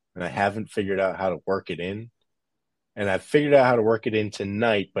now, and I haven't figured out how to work it in. And I've figured out how to work it in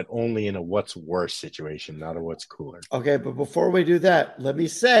tonight, but only in a what's worse situation, not a what's cooler. Okay, but before we do that, let me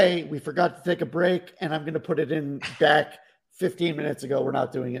say we forgot to take a break, and I'm going to put it in back 15 minutes ago. We're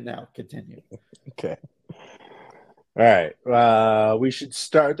not doing it now. Continue. Okay. All right. We should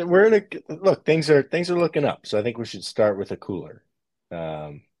start. We're in a look. Things are looking up, so I think we should start with a cooler.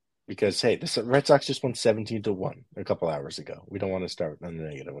 Because hey, the Red Sox just won 17-1 a couple hours ago. We don't want to start on the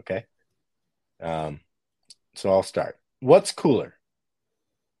negative, okay? So I'll start. What's cooler?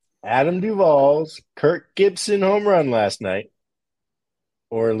 Adam Duvall's Kirk Gibson home run last night,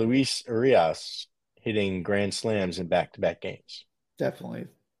 or Luis Urias hitting grand slams in back-to-back games? Definitely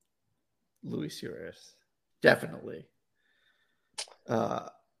Luis Urias. Definitely. No,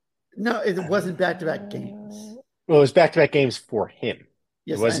 it wasn't back-to-back games. Well, it was back-to-back games for him. It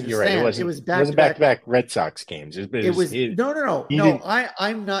Yes, I wasn't. You're right. understand. It It was wasn't back-to-back. back-to-back Red Sox games. It was He no. didn't.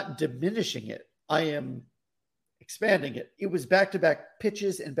 I'm not diminishing it. I am expanding it. It was back-to-back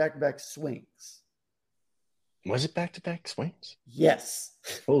pitches and back-to-back swings. Was it back-to-back swings? Yes.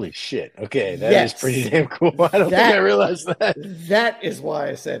 Holy shit! Okay, that is Yes. pretty damn cool. I don't think I realized that. That is why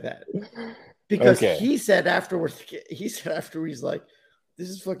I said that. Because Okay. he said afterwards, he's like, this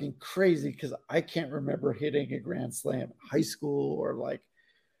is fucking crazy because I can't remember hitting a grand slam in high school or like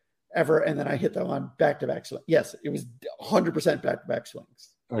ever. And then I hit them on back-to-back swings. Yes, it was 100% back-to-back swings.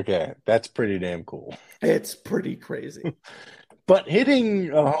 Okay, that's pretty damn cool. It's pretty crazy. But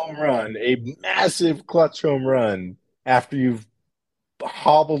hitting a home run, a massive clutch home run, after you've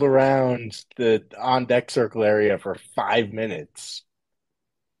hobbled around the on deck circle area for 5 minutes.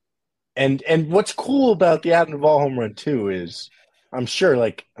 And what's cool about the Adam Duvall home run too is I'm sure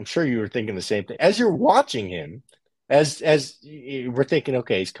you were thinking the same thing. As you're watching him, as we're thinking,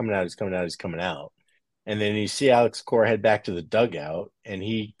 okay, he's coming out. And then you see Alex Cora head back to the dugout and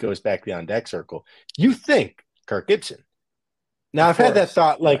he goes back to the on deck circle. You think Kirk Gibson. Now, I've had that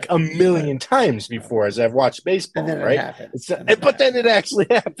thought like a million times before as I've watched baseball, And then right? But then it actually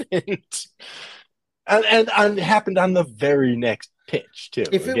happened. And it happened on the very next pitch, too.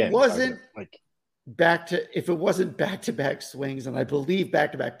 If it wasn't like back-to-back swings, and I believe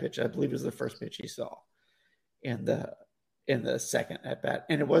back-to-back pitch, I believe it was the first pitch he saw in the second at bat.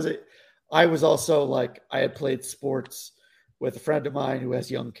 And I was also like, I had played sports with a friend of mine who has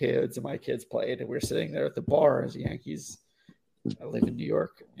young kids, and my kids played, and we were sitting there at the bar as Yankees. I live in New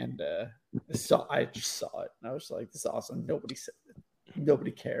York, and I just saw it, and I was like, "This is awesome."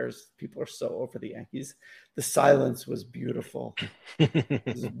 Nobody cares. People are so over the Yankees. The silence was beautiful. It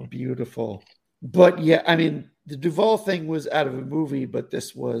was beautiful. But yeah, I mean, the Duvall thing was out of a movie, but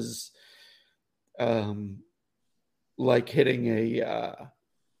this was, like hitting a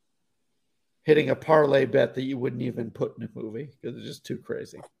parlay bet that you wouldn't even put in a movie because it's just too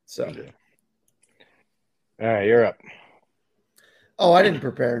crazy. So, all right, you're up. Oh, I didn't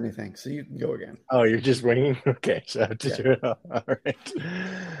prepare anything, so you can go again. Oh, you're just winging? Okay, so I have to do it all. All right.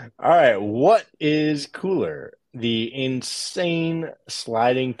 All right, what is cooler? The insane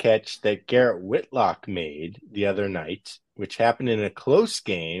sliding catch that Garrett Whitlock made the other night, which happened in a close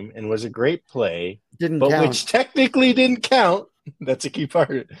game and was a great play, which technically didn't count. That's a key part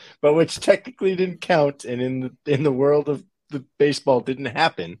of it. But which technically didn't count, and in the world of the baseball didn't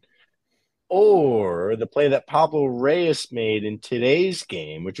happen, or the play that Pablo Reyes made in today's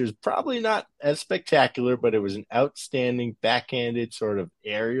game, which was probably not as spectacular, but it was an outstanding backhanded sort of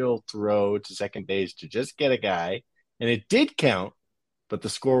aerial throw to second base to just get a guy, and it did count, but the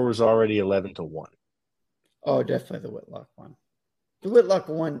score was already 11-1. Oh, definitely the Whitlock one. The Whitlock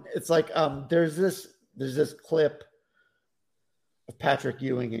one, it's like there's this clip of Patrick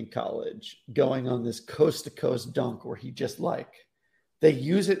Ewing in college going on this coast to coast dunk where he just like they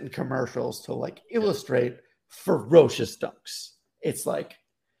use it in commercials to like illustrate ferocious dunks. It's like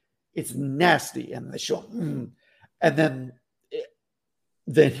it's nasty, and they show, and then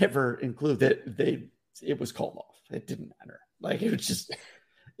they never include that it was called off. It didn't matter. Like it was just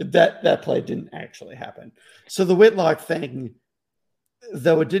that play didn't actually happen. So the Whitlock thing,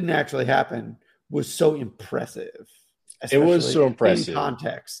 though it didn't actually happen, was so impressive. It was so impressive in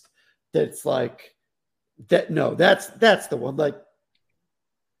context that it's like that. No, that's the one. Like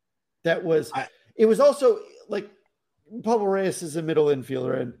that was. It was also like Pablo Reyes is a middle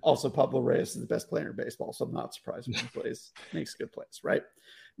infielder, and also Pablo Reyes is the best player in baseball. So I'm not surprised when he makes good plays. Right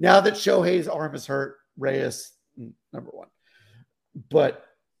now that Shohei's arm is hurt, Reyes number one, but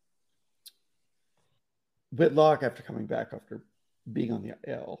Whitlock, after coming back after being on the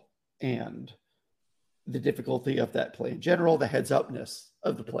IL, and the difficulty of that play in general, the heads-upness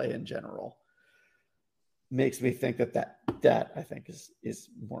of the play in general, makes me think that I think is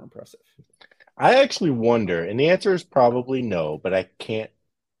more impressive. I actually wonder, and the answer is probably no, but I can't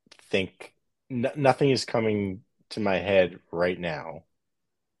think. Nothing is coming to my head right now.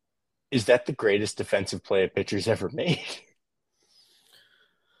 Is that the greatest defensive play a pitcher's ever made?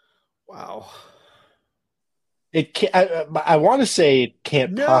 Wow. It can't, I want to say it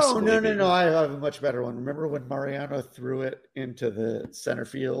can't possibly be. No. I have a much better one. Remember when Mariano threw it into the center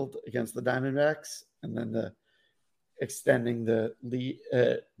field against the Diamondbacks, and then extending the lead,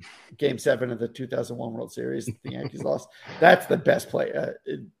 Game 7 of the 2001 World Series, the Yankees lost. That's the best play,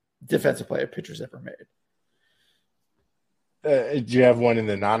 defensive play a pitcher's ever made. Do you have one in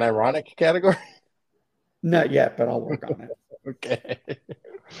the non-ironic category? Not yet, but I'll work on it. Okay.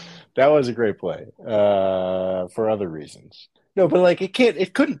 That was a great play for other reasons. No, but like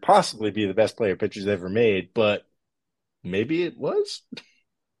it couldn't possibly be the best play a pitcher's ever made, but maybe it was.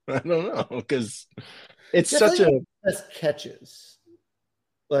 I don't know, because it's definitely such a best catches.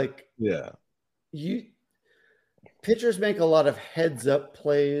 Like pitchers make a lot of heads up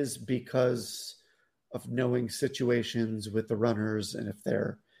plays because of knowing situations with the runners, and if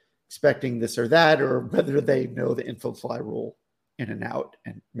they're expecting this or that, or whether they know the infield fly rule in and out,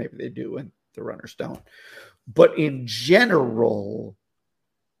 and maybe they do and the runners don't. But in general,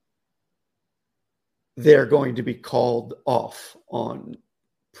 they're going to be called off on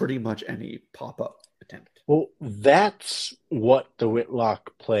pretty much any pop-up attempt. Well, that's what the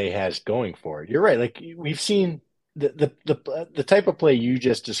Whitlock play has going for it. You're right. Like we've seen the type of play you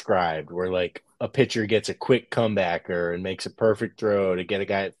just described, where like a pitcher gets a quick comebacker and makes a perfect throw to get a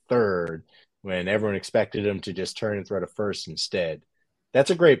guy at third when everyone expected him to just turn and throw to first instead. That's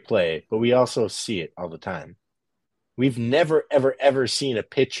a great play, but we also see it all the time. We've never, ever, ever seen a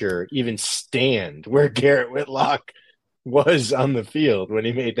pitcher even stand where Garrett Whitlock was on the field when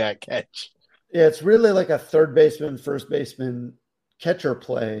he made that catch. Yeah, it's really like a third baseman, first baseman, catcher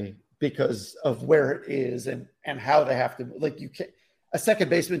play because of where it is and how they have to. Like a second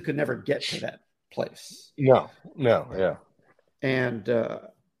baseman could never get to that place. No, yeah. And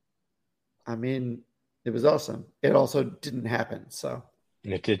I mean, it was awesome. It also didn't happen, so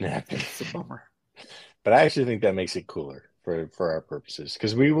it didn't happen. It's a bummer. But I actually think that makes it cooler for our purposes,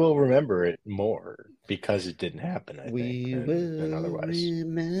 because we will remember it more because it didn't happen, I think, than otherwise.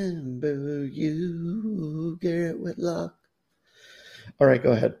 Remember you, Garrett Whitlock. All right,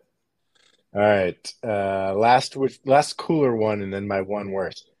 go ahead. All right. Last cooler one, and then my one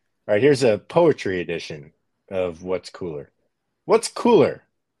worst. All right, here's a poetry edition of What's Cooler. What's cooler?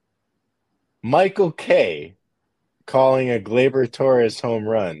 Michael K. calling a Gleyber Torres home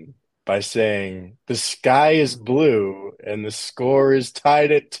run by saying, "The sky is blue and the score is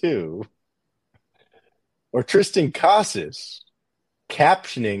tied at 2. Or Tristan Casas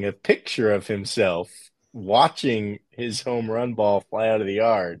captioning a picture of himself watching his home run ball fly out of the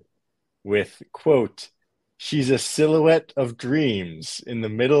yard with, quote, "She's a silhouette of dreams in the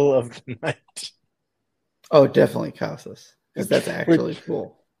middle of the night." Oh, definitely Casas, because that's actually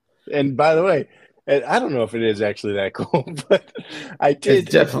cool. And by the way, I don't know if it is actually that cool, but I did.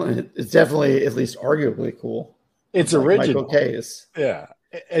 It's definitely at least arguably cool. It's original. Michael K's. Yeah.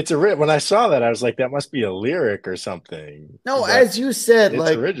 It's when I saw that, I was like, that must be a lyric or something. No, as you said,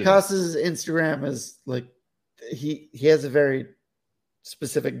 like original. Casas' Instagram is like he has a very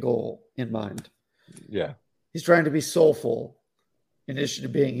specific goal in mind. Yeah. He's trying to be soulful in addition to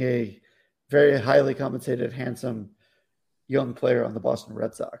being a very highly compensated, handsome young player on the Boston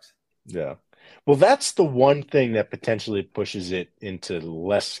Red Sox. Yeah. Well, that's the one thing that potentially pushes it into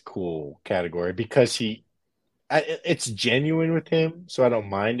less cool category because it's genuine with him, so I don't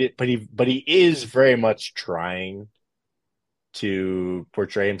mind it. But he is very much trying to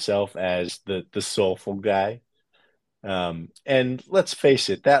portray himself as the soulful guy. And let's face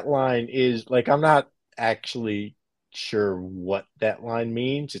it, that line is like I'm not actually sure what that line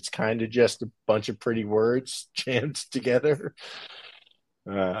means. It's kind of just a bunch of pretty words jammed together.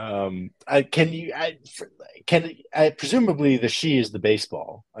 I can you I can I presumably the she is the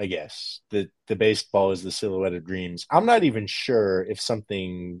baseball, I guess. The baseball is the silhouette of dreams. I'm not even sure if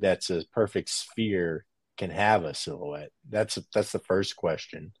something that's a perfect sphere can have a silhouette. That's the first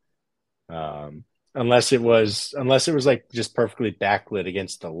question. Um, unless it was like just perfectly backlit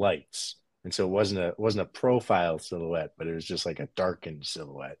against the lights. And so it wasn't a profile silhouette, but it was just like a darkened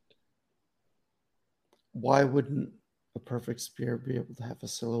silhouette. Why wouldn't a perfect sphere be able to have a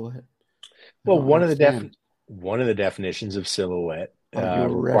silhouette? I Well, don't understand. one of the definitions of silhouette Are you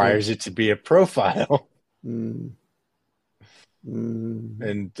ready? requires it to be a profile, Mm, mm,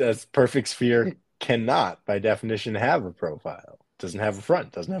 and a perfect sphere cannot, by definition, have a profile. Doesn't have a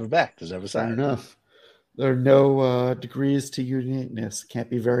front, doesn't have a back, doesn't have a fair side. enough. There are no degrees to uniqueness. Can't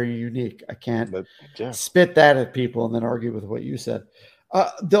be very unique. I can't But yeah, spit that at people and then argue with what you said.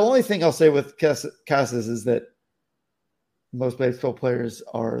 The only thing I'll say with Casas is that most baseball players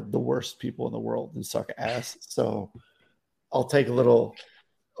are the worst people in the world and suck ass. So I'll take a little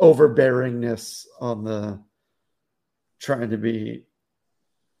overbearingness on the trying to be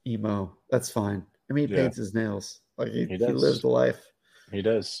emo. That's fine. I mean, he yeah, paints his nails. Like he he lives does. the life. He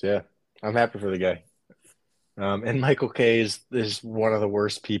does. Yeah, I'm happy for the guy. And Michael K is one of the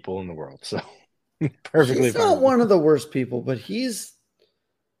worst people in the world, so perfectly He's fine not with one of the worst people, but he's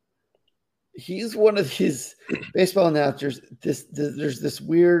one of these baseball announcers. There's this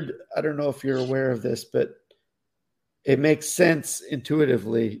weird. I don't know if you're aware of this, but it makes sense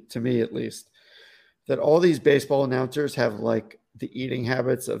intuitively to me, at least, that all these baseball announcers have like the eating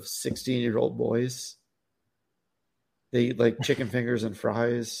habits of 16-year-old boys. They eat like chicken fingers and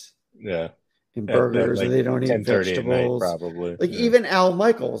fries it. Yeah, and at burgers, and like they don't eat 10:30 at night, vegetables. probably. Like Yeah. even Al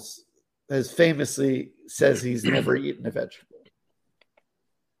Michaels has famously says he's never eaten a vegetable.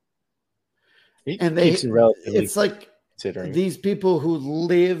 He And keeps it relatively it's like considering. these people who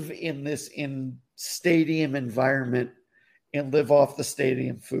live in this in stadium environment and live off the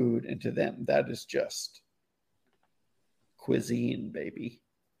stadium food, and to them that is just cuisine, baby.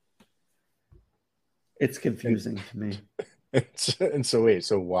 It's And, confusing to me. and so wait,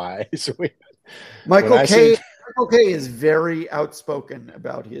 so why? So wait, when Michael I say K. Michael K. is very outspoken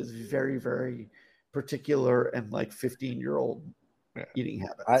about his very, very particular and like 15-year-old yeah, eating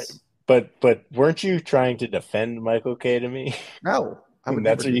I habits. but weren't you trying to defend Michael K to me? No, I would And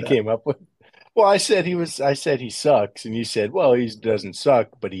never that's what do you that. came up with? Well, I said he sucks, and you said, well, he doesn't suck,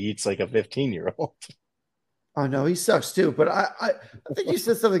 but he eats like a 15-year-old. Oh no, he sucks too. But I think you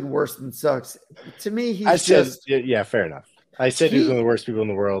said something worse than sucks. To me, I he's said, just yeah, fair enough. I said he was one of the he. worst people in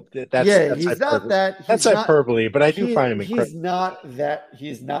the world. That's Yeah, that's he's not hyperbole. that. That's He's not. hyperbole, but I do find him He's incredible. not that.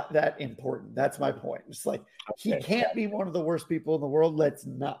 He's not that important. That's my point. It's like he Okay, can't be one of the worst people in the world. Let's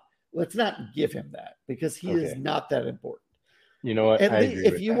not give him that because he is okay. not that important. You know what? At I least agree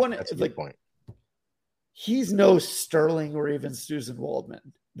if with you that. want That's to a good like, point. he's no Sterling or even Susan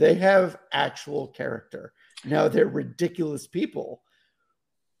Waldman. They have actual character. Now they're ridiculous people,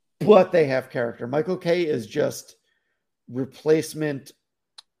 but they have character. Michael K is just replacement.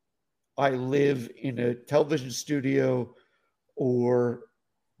 I live in a television studio or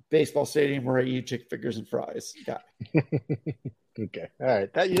baseball stadium where I eat chicken fingers and fries guy. Okay, all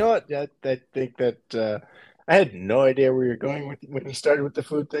right. That you know what? I think that I had no idea where you're going with when you started with the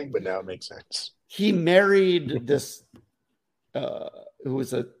food thing, but now it makes sense. He married this who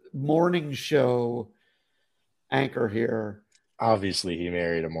was a morning show anchor here. Obviously, he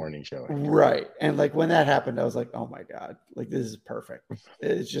married a morning show anchor. Right. And like when that happened, I was like, oh my God, like this is perfect.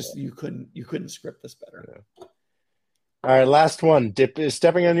 It's just you couldn't script this better. Yeah. All right, last one. Dip is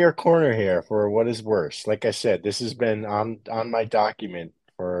stepping on your corner here for what is worse. Like I said, this has been on my document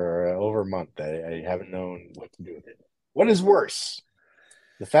for over a month. I haven't known what to do with it. What is worse?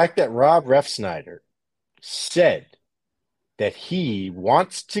 The fact that Rob Refsnyder said that he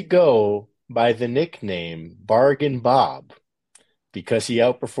wants to go by the nickname Bargain Bob because he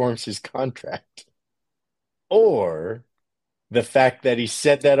outperforms his contract, or the fact that he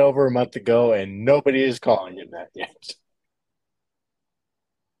said that over a month ago and nobody is calling him that yet.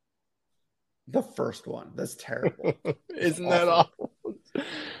 The first one. That's terrible. That's Isn't that awful. awful?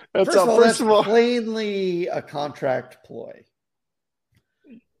 That's First all. of all, First that's of all, plainly a contract ploy.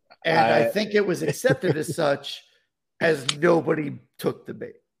 And I I think it was accepted as such as nobody took the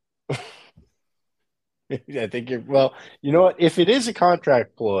bait. I think you're well. You know what? If it is a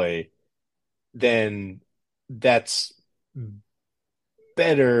contract ploy, then that's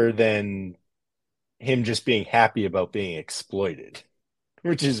better than him just being happy about being exploited,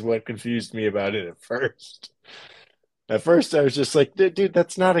 which is what confused me about it at first. At first, I was just like, dude,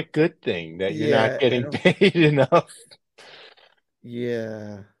 that's not a good thing that you're not Yeah, getting paid enough.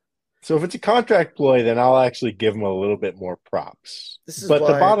 yeah. So if it's a contract ploy, then I'll actually give him a little bit more props. This is But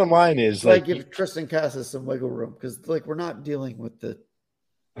the why bottom line is I like, give Tristan Cassis some wiggle room because like we're not dealing with the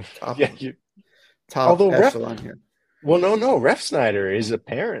top yeah, top although echelon here. well, no, Ref Snyder is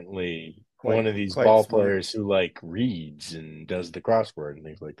apparently one of these Quite ball smart. players who like reads and does the crossword and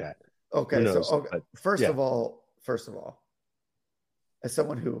things like that. Who Okay, so knows? okay, But first yeah, of all, as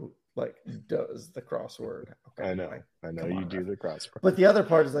someone who like does the crossword, okay, I know come you on, do ref. the crossword. But the other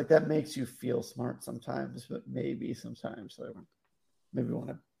part is like that makes you feel smart sometimes, but maybe sometimes like, maybe want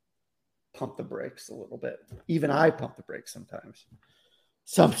to pump the brakes a little bit. Even I pump the brakes sometimes.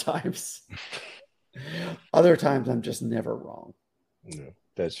 Sometimes. Other times I'm just never wrong. No,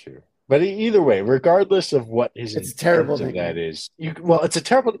 that's true. But either way, regardless of what his It's a terrible intent of that nickname. is, it's a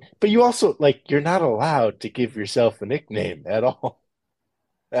terrible. But you also like you're not allowed to give yourself a nickname at all,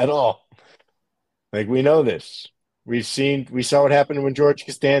 at all. Like we know this. We saw what happened when George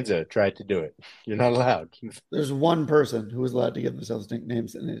Costanza tried to do it. You're not allowed. There's one person who was allowed to give themselves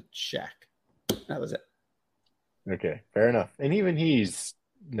nicknames, and it's Shaq. That was it. Okay, fair enough. And even he's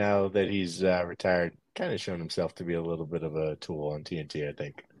now that he's retired, kind of shown himself to be a little bit of a tool on TNT. I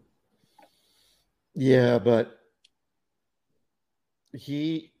think. Yeah, but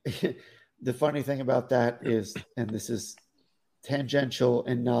he the funny thing about that is, and this is tangential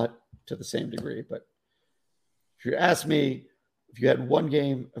and not to the same degree, but if you ask me if you had one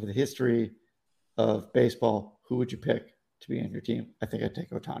game of the history of baseball, who would you pick to be on your team? I think I'd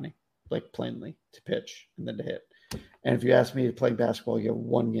take Otani, like plainly, to pitch and then to hit. And if you ask me to play basketball, you have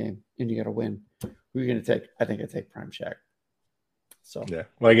one game and you got to win. Who are you going to take? I think I take Prime Shaq. So Yeah.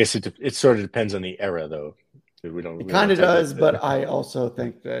 Well, I guess it sort of depends on the era, though. We don't it really kind want of to talk does, about but I also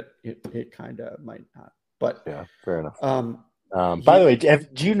think that it kind of might not. But yeah, fair enough. um, By the he, way,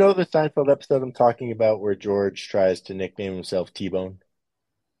 do you know the Seinfeld episode I'm talking about where George tries to nickname himself T-Bone?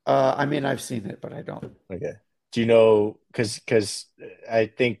 I mean, I've seen it, but I don't. Okay. Do you know? Because I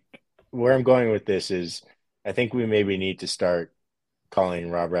think where I'm going with this is I think we maybe need to start calling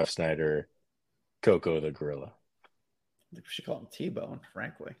Rob Ref Snyder Coco the Gorilla. We should call him T-Bone,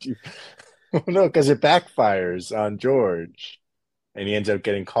 frankly. No, because it backfires on George, and he ends up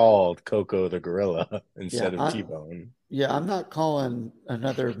getting called Coco the Gorilla Yeah, instead of T-Bone. I'm not calling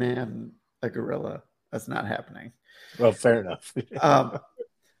another man a gorilla. That's not happening. Well, fair enough. Um,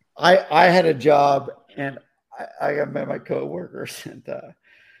 I had a job and I met my coworkers and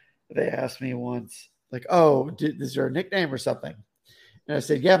they asked me once, like, "Oh, is there a nickname or something?" And I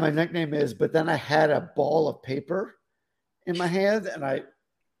said, "Yeah, my nickname is." But then I had a ball of paper in my hand and I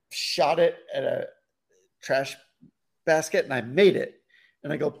shot it at a trash basket and I made it.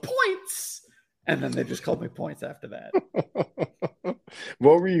 And I go points, and then they just called me points after that.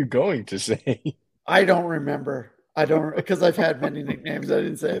 What were you going to say? I don't remember. I don't because I've had many nicknames. I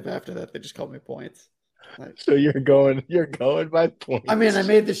didn't say it after that. They just called me points. Like, So you're going by I mean, I points.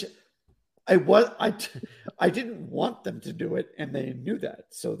 made this. I didn't want them to do it, and they knew that,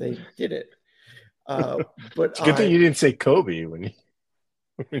 so they did it. But It's a good thing you didn't say Kobe when you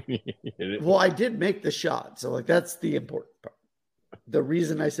hit it. well, I did make the shot, so like that's the important part. The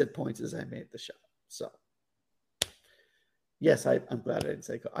reason I said points is I made the shot. So yes, I'm glad I didn't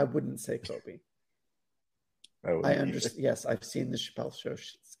say. I wouldn't say Kobe. I I wouldn't either. understand. Yes, I've seen the Chappelle Show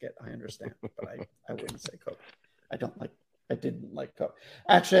skit. I understand, but I wouldn't say Kobe. I don't like. I didn't like Kobe.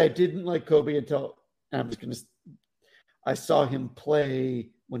 Actually, I didn't like Kobe until I'm just gonna. I saw him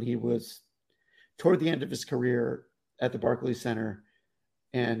play when he was toward the end of his career at the Barclays Center,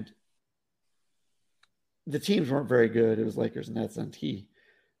 and the teams weren't very good. It was Lakers and Nets, and he,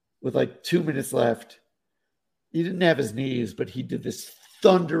 with like 2 minutes left, he didn't have his knees, but he did this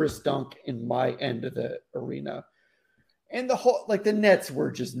thunderous dunk in my end of the arena. And the whole, like the Nets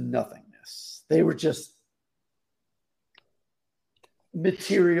were just nothingness. They were just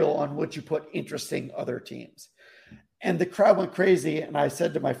material on which you put interesting other teams. And the crowd went crazy. And I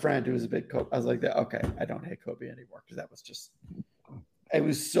said to my friend who was a big Kobe, I was like, okay, I don't hate Kobe anymore because that was just, it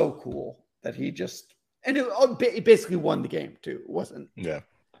was so cool that he just, and it basically won the game too. It wasn't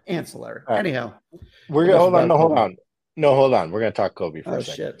ancillary. All right. Anyhow, We're gonna enough hold on. about No, hold Kobe. on. No, hold on. We're gonna talk Kobe for Oh a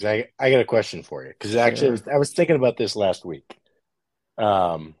second shit. because I got a question for you. Because actually, I was thinking about this last week.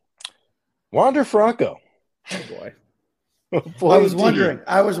 Wander Franco. Oh boy. I Boy, was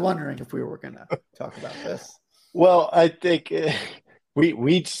wondering if we were gonna talk about this. Well, I think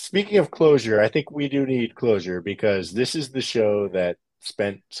we speaking of closure, I think we do need closure because this is the show that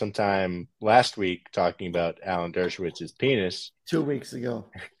spent some time last week talking about Alan Dershowitz's penis 2 weeks ago.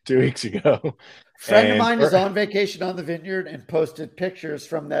 2 weeks ago. Friend of mine is on vacation on the vineyard and posted pictures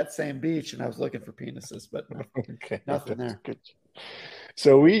from that same beach, and I was looking for penises, but nothing there. Good.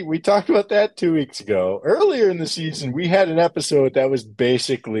 So we talked about that 2 weeks ago. Earlier in the season, we had an episode that was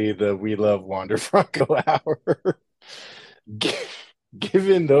basically the "We Love Wander Franco" hour.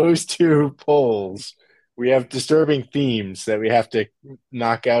 Given those two polls, we have disturbing themes that we have to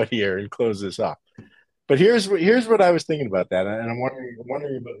knock out here and close this off. But here's what I was thinking about that, and I'm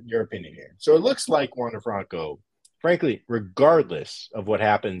wondering about your opinion here. So it looks like Wander Franco, frankly, regardless of what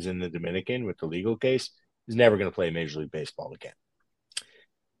happens in the Dominican with the legal case, is never going to play Major League Baseball again.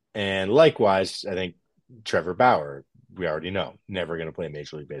 And likewise, I think Trevor Bauer, we already know, never going to play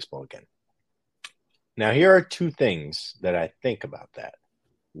Major League Baseball again. Now, here are two things that I think about that.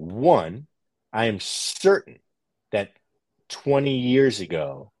 One, I am certain that 20 years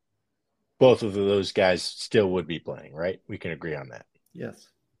ago, both of those guys still would be playing, right? We can agree on that. Yes.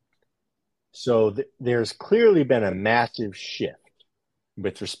 So there's clearly been a massive shift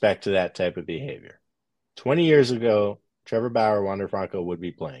with respect to that type of behavior. 20 years ago, Trevor Bauer, Wander Franco would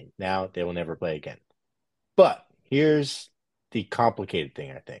be playing. Now they will never play again. But here's the complicated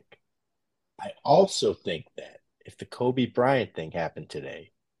thing, I think. I also think that if the Kobe Bryant thing happened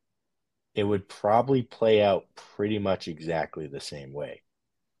today, it would probably play out pretty much exactly the same way,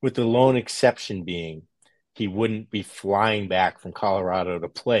 with the lone exception being he wouldn't be flying back from Colorado to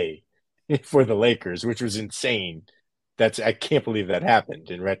play for the Lakers, which was insane. I can't believe that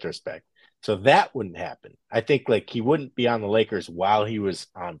happened in retrospect. So that wouldn't happen. I think like he wouldn't be on the Lakers while he was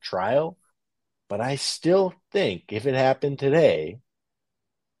on trial, but I still think if it happened today,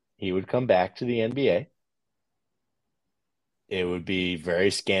 he would come back to the NBA. It would be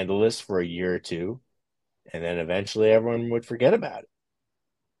very scandalous for a year or two, and then eventually everyone would forget about it.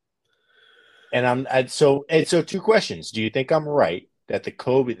 And so two questions. Do you think I'm right that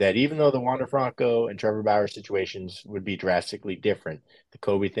that even though the Wander Franco and Trevor Bauer situations would be drastically different, the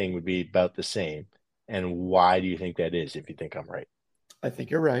Kobe thing would be about the same? And why do you think that is, if you think I'm right? I think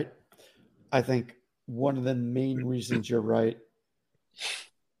you're right. I think one of the main reasons you're right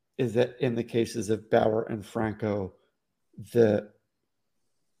is that in the cases of Bauer and Franco, the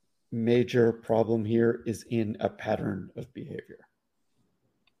major problem here is in a pattern of behavior.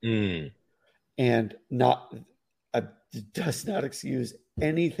 And does not excuse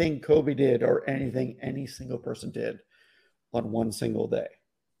anything Kobe did or anything any single person did on one single day.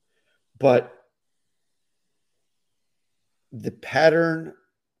 But the pattern,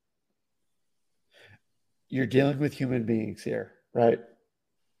 you're dealing with human beings here, right?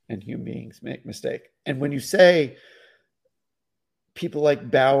 And human beings make mistakes. And when you say people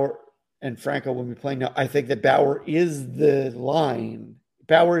like Bauer and Franco will be playing now, I think that Bauer is the line.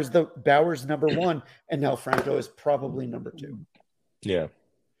 Bauer's number one, and now Franco is probably number two. Yeah.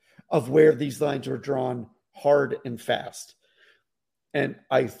 Of where these lines are drawn hard and fast. And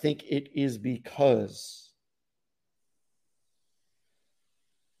I think it is because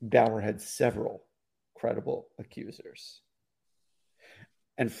Bauer had several credible accusers.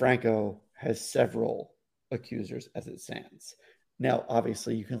 And Franco has several accusers as it stands. Now,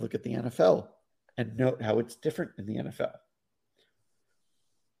 obviously, you can look at the NFL and note how it's different in the NFL.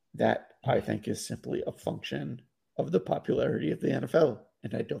 That, I think, is simply a function of the popularity of the NFL.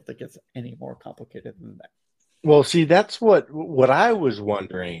 And I don't think it's any more complicated than that. Well, see, that's what I was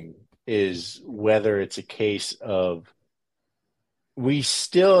wondering is whether it's a case of we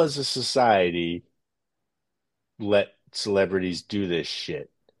still, as a society, let celebrities do this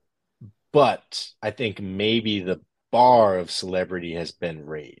shit. But I think maybe the bar of celebrity has been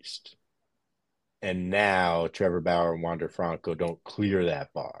raised. And now Trevor Bauer and Wander Franco don't clear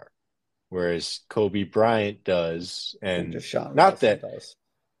that bar. Whereas Kobe Bryant does, and Deshaun not Watson that, does.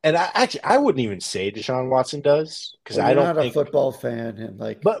 and I wouldn't even say Deshaun Watson does because Well, I don't not think a football fan, and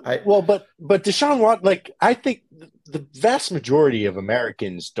but Deshaun Watson, like I think the vast majority of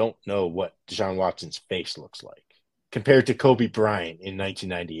Americans don't know what Deshaun Watson's face looks like compared to Kobe Bryant in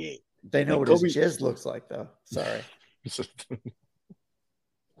 1998. They know Like what Kobe, his jizz looks like, though. Sorry.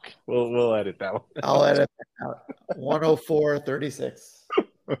 We'll edit that one. I'll edit that out. 104-36.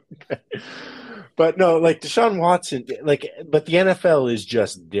 Okay. But no, like Deshaun Watson, but the NFL is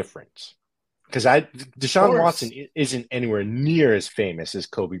just different. Because Of Deshaun Watson course. isn't anywhere near as famous as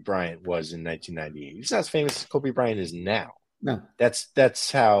Kobe Bryant was in 1998. He's not as famous as Kobe Bryant is now. No.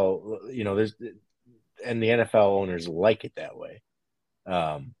 That's how there's and the NFL owners like it that way.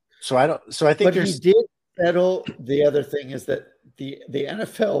 So I don't. So I think But he there's did settle. The other thing is that the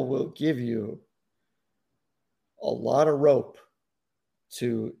NFL will give you a lot of rope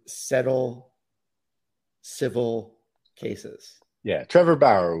to settle civil cases. yeah. Trevor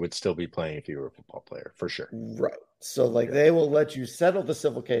Bauer would still be playing if he were a football player for sure. Right. So like Yeah. they will let you settle the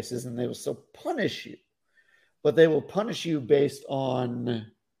civil cases and they will still punish you. But they will punish you based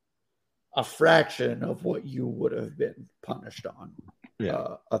on a fraction of what you would have been punished on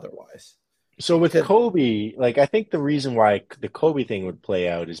otherwise. So with Kobe, like I think the reason why the Kobe thing would play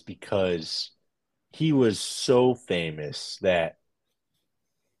out is because he was so famous that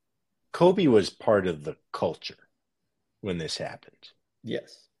Kobe was part of the culture when this happened.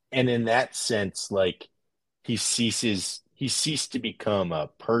 Yes. And in that sense, like he ceased to become a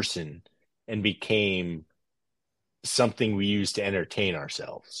person and became something we use to entertain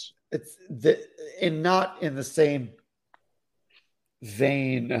ourselves. It's not in the same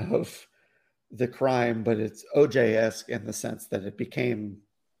vein of the crime, but it's OJ-esque in the sense that it became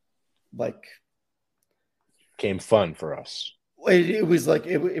fun for us. It was like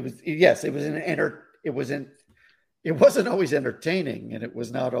it was yes, it was it wasn't always entertaining and it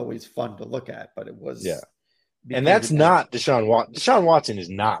was not always fun to look at, but it was And that's not Deshaun Watson. Deshaun Watson is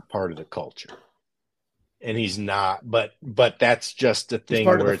not part of the culture. And he's not, but that's just a thing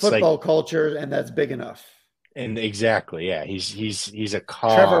part where of the football culture, and that's big enough. And exactly, yeah, he's a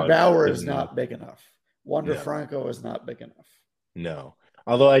cog. Trevor Bauer is not big enough. Wander Franco is not big enough. No,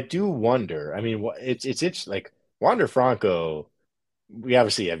 although I do wonder. I mean, it's like Wander Franco. We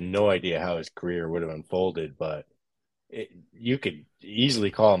obviously have no idea how his career would have unfolded, but you could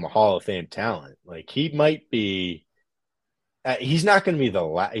easily call him a Hall of Fame talent. Like he might be. He's not going to be the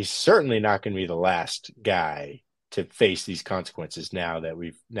last. He's certainly not going to be the last guy to face these consequences. Now that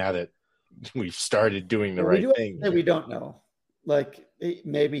we've started doing the right thing. We don't know. Like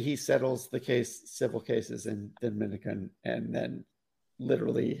maybe he settles the civil cases in Dominican, and then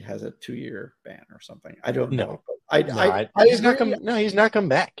literally has a 2-year ban or something. I don't know. He's not come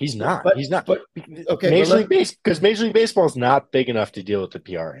back. He's not. He's not. But okay, because Major League Baseball is not big enough to deal with the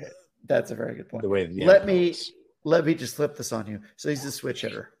PR hit. That's a very good point. The way let me just flip this on you. So he's a switch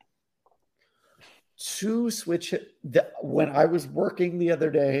hitter. When I was working the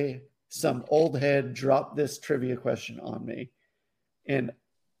other day, some old head dropped this trivia question on me, and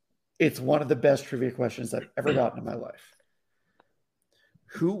it's one of the best trivia questions I've ever gotten in my life.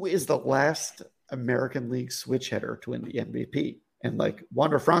 Who is the last American League switch hitter to win the MVP? And like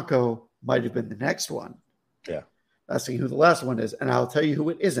Wander Franco might have been the next one. Yeah. Asking who the last one is, and I'll tell you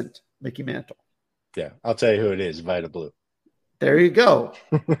who it isn't. Mickey Mantle. Yeah, I'll tell you who it is. Vita Blue. There you go.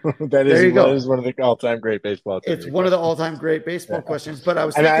 That is one of the all-time great baseball. It's one of the all-time great baseball questions. But I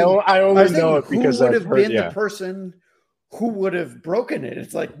was thinking, I only know it because who would have been the person who would have broken it.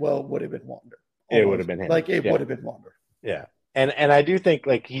 It's like, well, it would have been Wander. It would have been him. Like it would have been Wander. Yeah, and I do think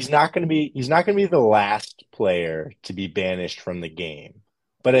like he's not going to be the last player to be banished from the game.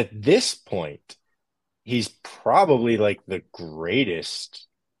 But at this point, he's probably like the greatest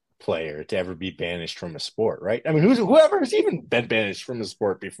player to ever be banished from a sport, right? I mean, whoever has even been banished from a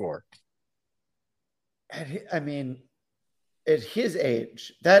sport before? I mean, at his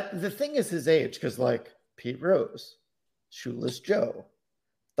age, the thing is his age, because like Pete Rose, Shoeless Joe,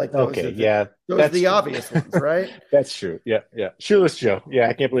 like those are the obvious ones, right? That's true. Yeah. Shoeless Joe. Yeah,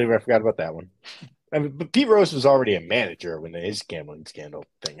 I can't believe I forgot about that one. I mean, but Pete Rose was already a manager when his gambling scandal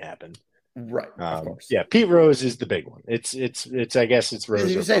thing happened. Right, of course. Yeah, Pete Rose is the big one. It's I guess it's Rose.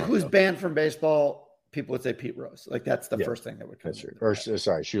 If you say who's banned from baseball, people would say Pete Rose. Like that's the first thing that would come. That's true. Or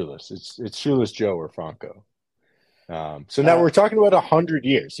sorry, Shoeless. It's Shoeless Joe or Franco. So now we're talking about 100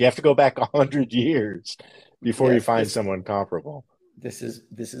 years. You have to go back 100 years before you find someone comparable. This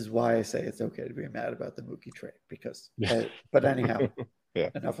is why I say it's okay to be mad about the Mookie trade because. But anyhow. Yeah.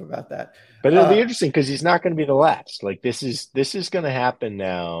 Enough about that. But it'll be interesting because he's not going to be the last. Like this is going to happen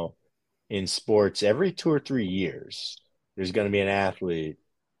now in sports every 2 or 3 years. There's going to be an athlete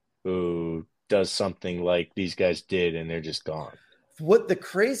who does something like these guys did, and they're just gone. What the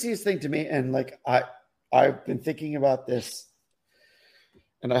craziest thing to me, and like I've been thinking about this,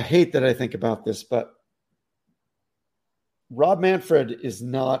 and I hate that I think about this, but Rob Manfred is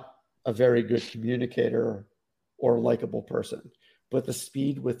not a very good communicator or likable person. But the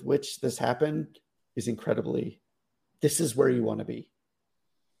speed with which this happened is incredibly, this is where you want to be.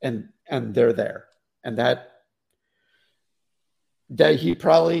 And they're there. And that he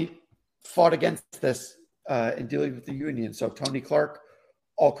probably fought against this in dealing with the union. So Tony Clark,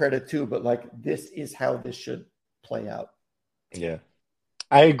 all credit too, but like this is how this should play out. Yeah.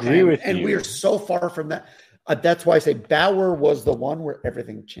 I agree with you. And we are so far from that. That's why I say Bauer was the one where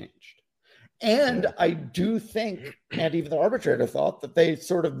everything changed. And I do think, and even the arbitrator thought, that they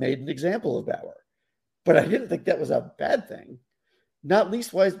sort of made an example of Bauer. But I didn't think that was a bad thing. Not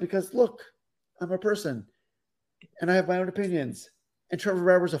leastwise because, look, I'm a person. And I have my own opinions. And Trevor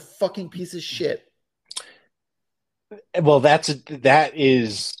Bauer's a fucking piece of shit. Well, that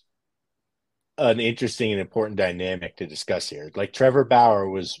is an interesting and important dynamic to discuss here. Like Trevor Bauer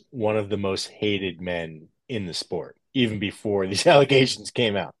was one of the most hated men in the sport, even before these allegations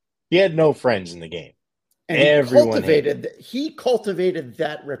came out. He had no friends in the game. And he cultivated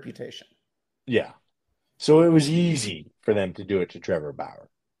that reputation. Yeah. So it was easy for them to do it to Trevor Bauer.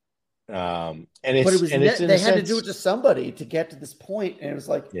 They had to do it to somebody to get to this point, and it was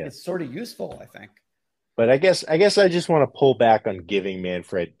like it's sort of useful, I think. But I guess I just want to pull back on giving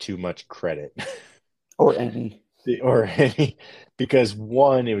Manfred too much credit, or any, because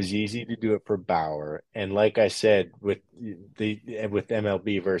one, it was easy to do it for Bauer, and like I said, with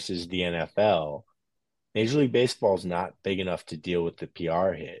MLB versus the NFL, Major League Baseball is not big enough to deal with the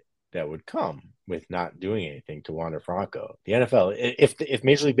PR hit that would come with not doing anything to Wander Franco. The NFL, if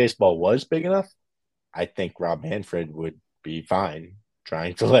Major League Baseball was big enough, I think Rob Manfred would be fine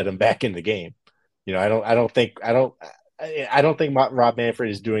trying to let him back in the game. You know, I don't think Rob Manfred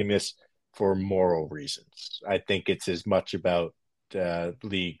is doing this for moral reasons. I think it's as much about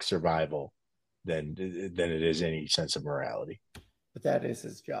league survival than it is any sense of morality. But that is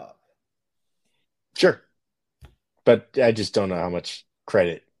his job. Sure. But I just don't know how much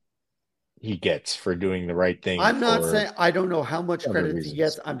credit he gets for doing the right thing. I'm not saying I don't know how much credit he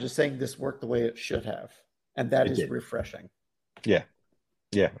gets. I'm just saying this worked the way it should have. And that is refreshing. Yeah.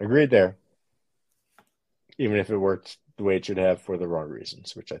 Yeah. Agreed there. Even if it worked the way it should have for the wrong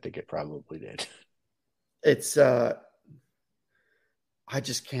reasons, which I think it probably did. It's I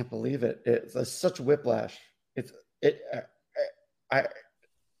just can't believe it. It's such whiplash. If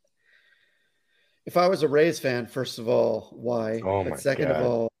I was a Rays fan, first of all, why? Oh my second God. of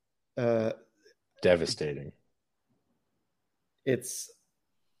all, devastating.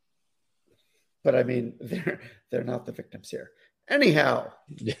 But I mean, they're not the victims here. Anyhow,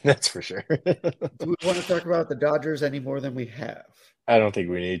 yeah, that's for sure. Do we want to talk about the Dodgers any more than we have? I don't think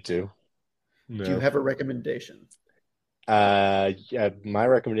we need to. No. Do you have a recommendation? Yeah, my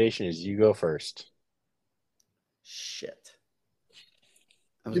recommendation is you go first. Shit.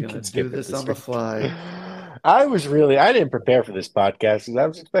 I was going to do this on the fly. I didn't prepare for this podcast because I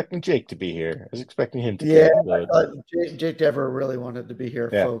was expecting Jake to be here. I was expecting him to. Jake Dever really wanted to be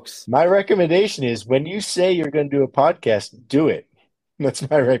here, folks. My recommendation is when you say you're going to do a podcast, do it. That's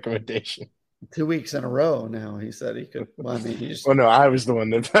my recommendation. 2 weeks in a row now. He said he could. Well, I mean, he just. Well, no, I was the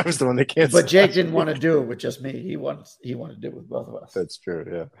one that canceled. But Jake didn't want to do it with just me. He wanted to do it with both of us. That's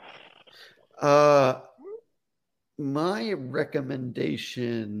true. Yeah. My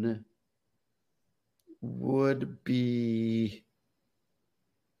recommendation would be.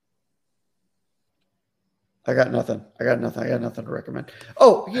 I got nothing to recommend.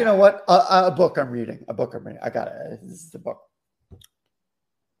 Oh, you know what? A book I'm reading. I got it. This is the book.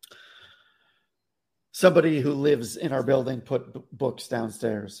 Somebody who lives in our building put books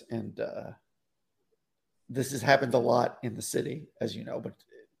downstairs, and this has happened a lot in the city, as you know, but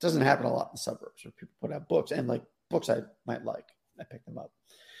it doesn't happen a lot in the suburbs where people put out books and like books I might like. I picked them up.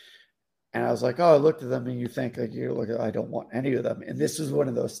 And I was like, oh, I looked at them and you think like, I don't want any of them. And this is one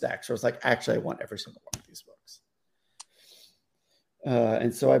of those stacks where it's like, actually, I want every single one of these books.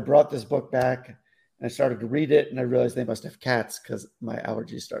 And so I brought this book back and I started to read it and I realized they must have cats because my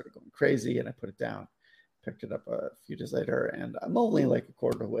allergies started going crazy and I put it down, picked it up a few days later and I'm only like a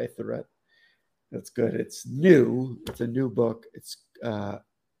quarter of the way through it. That's good. It's new. It's a new book. It's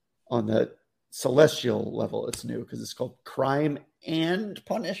on the celestial level. It's new because it's called Crime and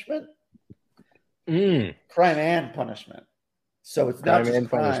Punishment. Crime and Punishment. So it's not just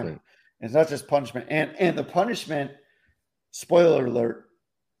crime. Punishment. It's not just punishment. And the punishment, spoiler alert,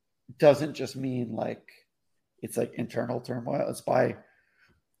 doesn't just mean like it's like internal turmoil. It's by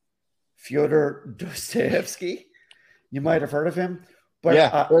Fyodor Dostoevsky. You might have heard of him. But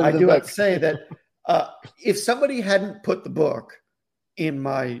I do have to say that if somebody hadn't put the book in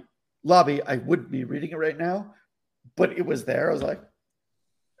my lobby, I wouldn't be reading it right now. But it was there. I was like,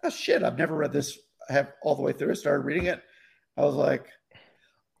 oh, shit, I've never read this have all the way through. I started reading it. I was like,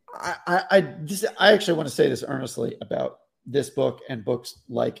 I actually want to say this earnestly about this book and books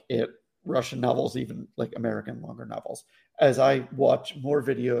like it, Russian novels, even like American longer novels. As I watch more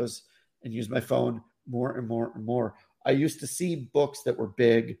videos and use my phone more and more and more, I used to see books that were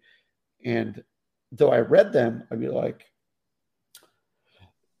big, and though I read them, I'd be like,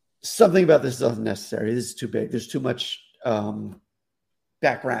 something about this is unnecessary. This is too big. There's too much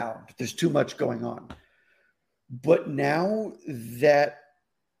background. There's too much going on. But now that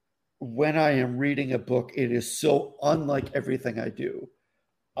when I am reading a book, it is so unlike everything I do.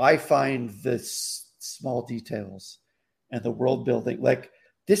 I find the small details and the world building. Like,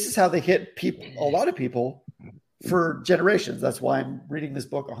 this is how they hit people, a lot of people, for generations. That's why I'm reading this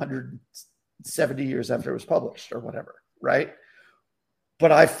book 170 years after it was published or whatever, right?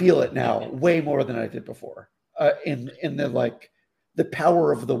 But I feel it now way more than I did before. In the like, the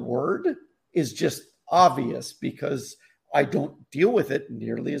power of the word is just obvious because I don't deal with it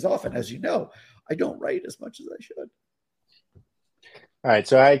nearly as often. As you know, I don't write as much as I should. All right,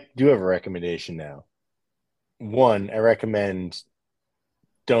 so I do have a recommendation now. One, I recommend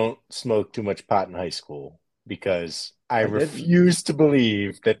don't smoke too much pot in high school because I refuse to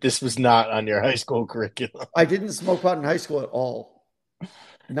believe that this was not on your high school curriculum. I didn't smoke pot in high school at all.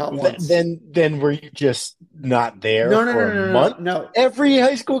 Not once. Then were you just not there for a month? No. Every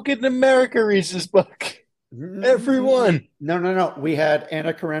high school kid in America reads this book. Everyone. No. We had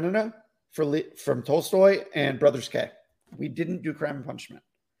Anna Karenina from Tolstoy and Brothers K. We didn't do Crime and Punishment.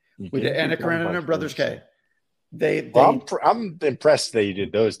 We did Anna Karenina, Brothers K. I'm impressed that you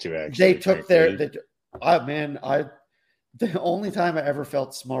did those two. Actually, they took the only time I ever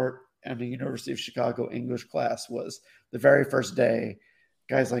felt smart in the University of Chicago English class was the very first day.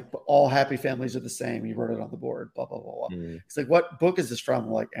 Guys, like, all happy families are the same. He wrote it on the board, blah, blah, blah, blah. It's like, what book is this from?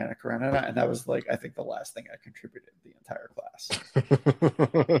 I'm like, Anna Karenina. And that was like, I think the last thing I contributed the entire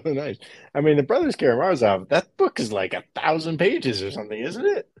class. Nice. I mean, the Brothers Karamazov, that book is like 1,000 pages or something, isn't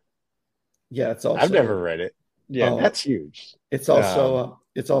it? Yeah, it's also. I've never read it. Yeah, that's huge. It's also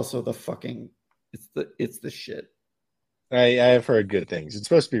the fucking, it's the shit. I've heard good things. It's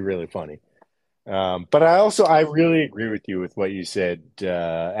supposed to be really funny. But I really agree with you with what you said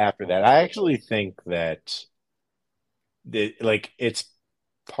after that. I actually think that it's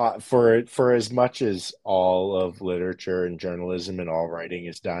for as much as all of literature and journalism and all writing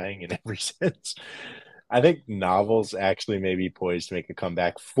is dying in every sense, I think novels actually may be poised to make a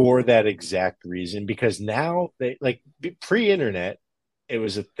comeback for that exact reason, because now they, like, pre-internet, it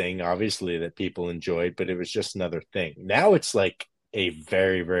was a thing obviously that people enjoyed, but it was just another thing. Now it's like a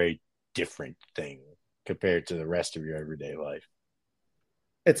very, very different thing compared to the rest of your everyday life.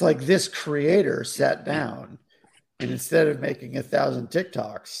 It's like this creator sat down and instead of making 1,000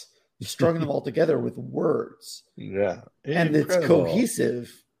 TikToks, you strung them all together with words. Yeah. And it's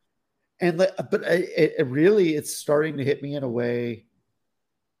cohesive. And but it's starting to hit me in a way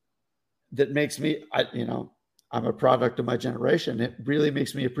that makes me, I'm a product of my generation. It really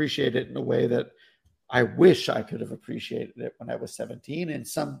makes me appreciate it in a way that I wish I could have appreciated it when I was 17. And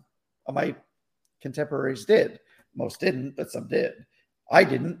some of my contemporaries did. Most didn't, but some did. I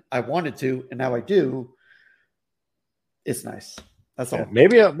didn't. I wanted to, and now I do. It's nice. That's all.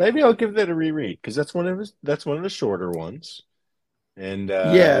 Maybe I'll give that a reread, because that's one of the shorter ones. And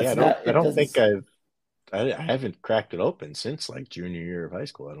I haven't cracked it open since like junior year of high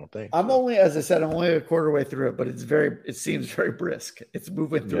school. I don't think. I'm only a quarter way through it, but it seems very brisk. It's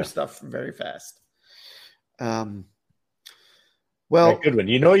moving through stuff very fast. Well, good one.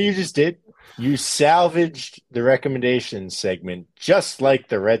 You know what you just did? You salvaged the recommendation segment, just like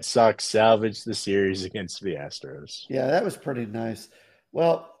the Red Sox salvaged the series against the Astros. Yeah, that was pretty nice.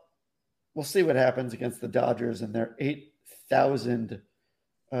 Well, we'll see what happens against the Dodgers and their 8,000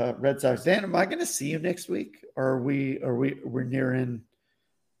 Red Sox. Dan, am I going to see you next week? Or we're nearing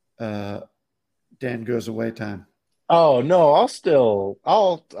Dan goes away time? Oh no,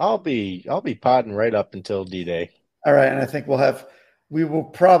 I'll be potting right up until D-Day. All right, and I think we will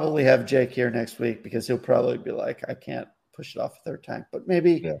probably have Jake here next week, because he'll probably be like, I can't push it off a third time. But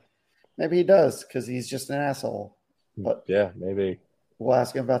maybe he does, because he's just an asshole. But yeah, maybe. We'll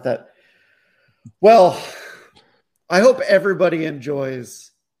ask him about that. Well, I hope everybody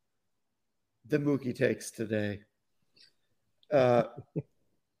enjoys the Mookie takes today. But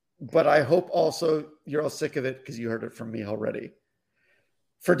I hope also you're all sick of it, because you heard it from me already.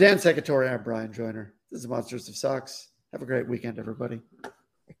 For Dan Secretary, I'm Brian Joyner. This is Monsters of Sox. Have a great weekend, everybody.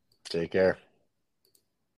 Take care.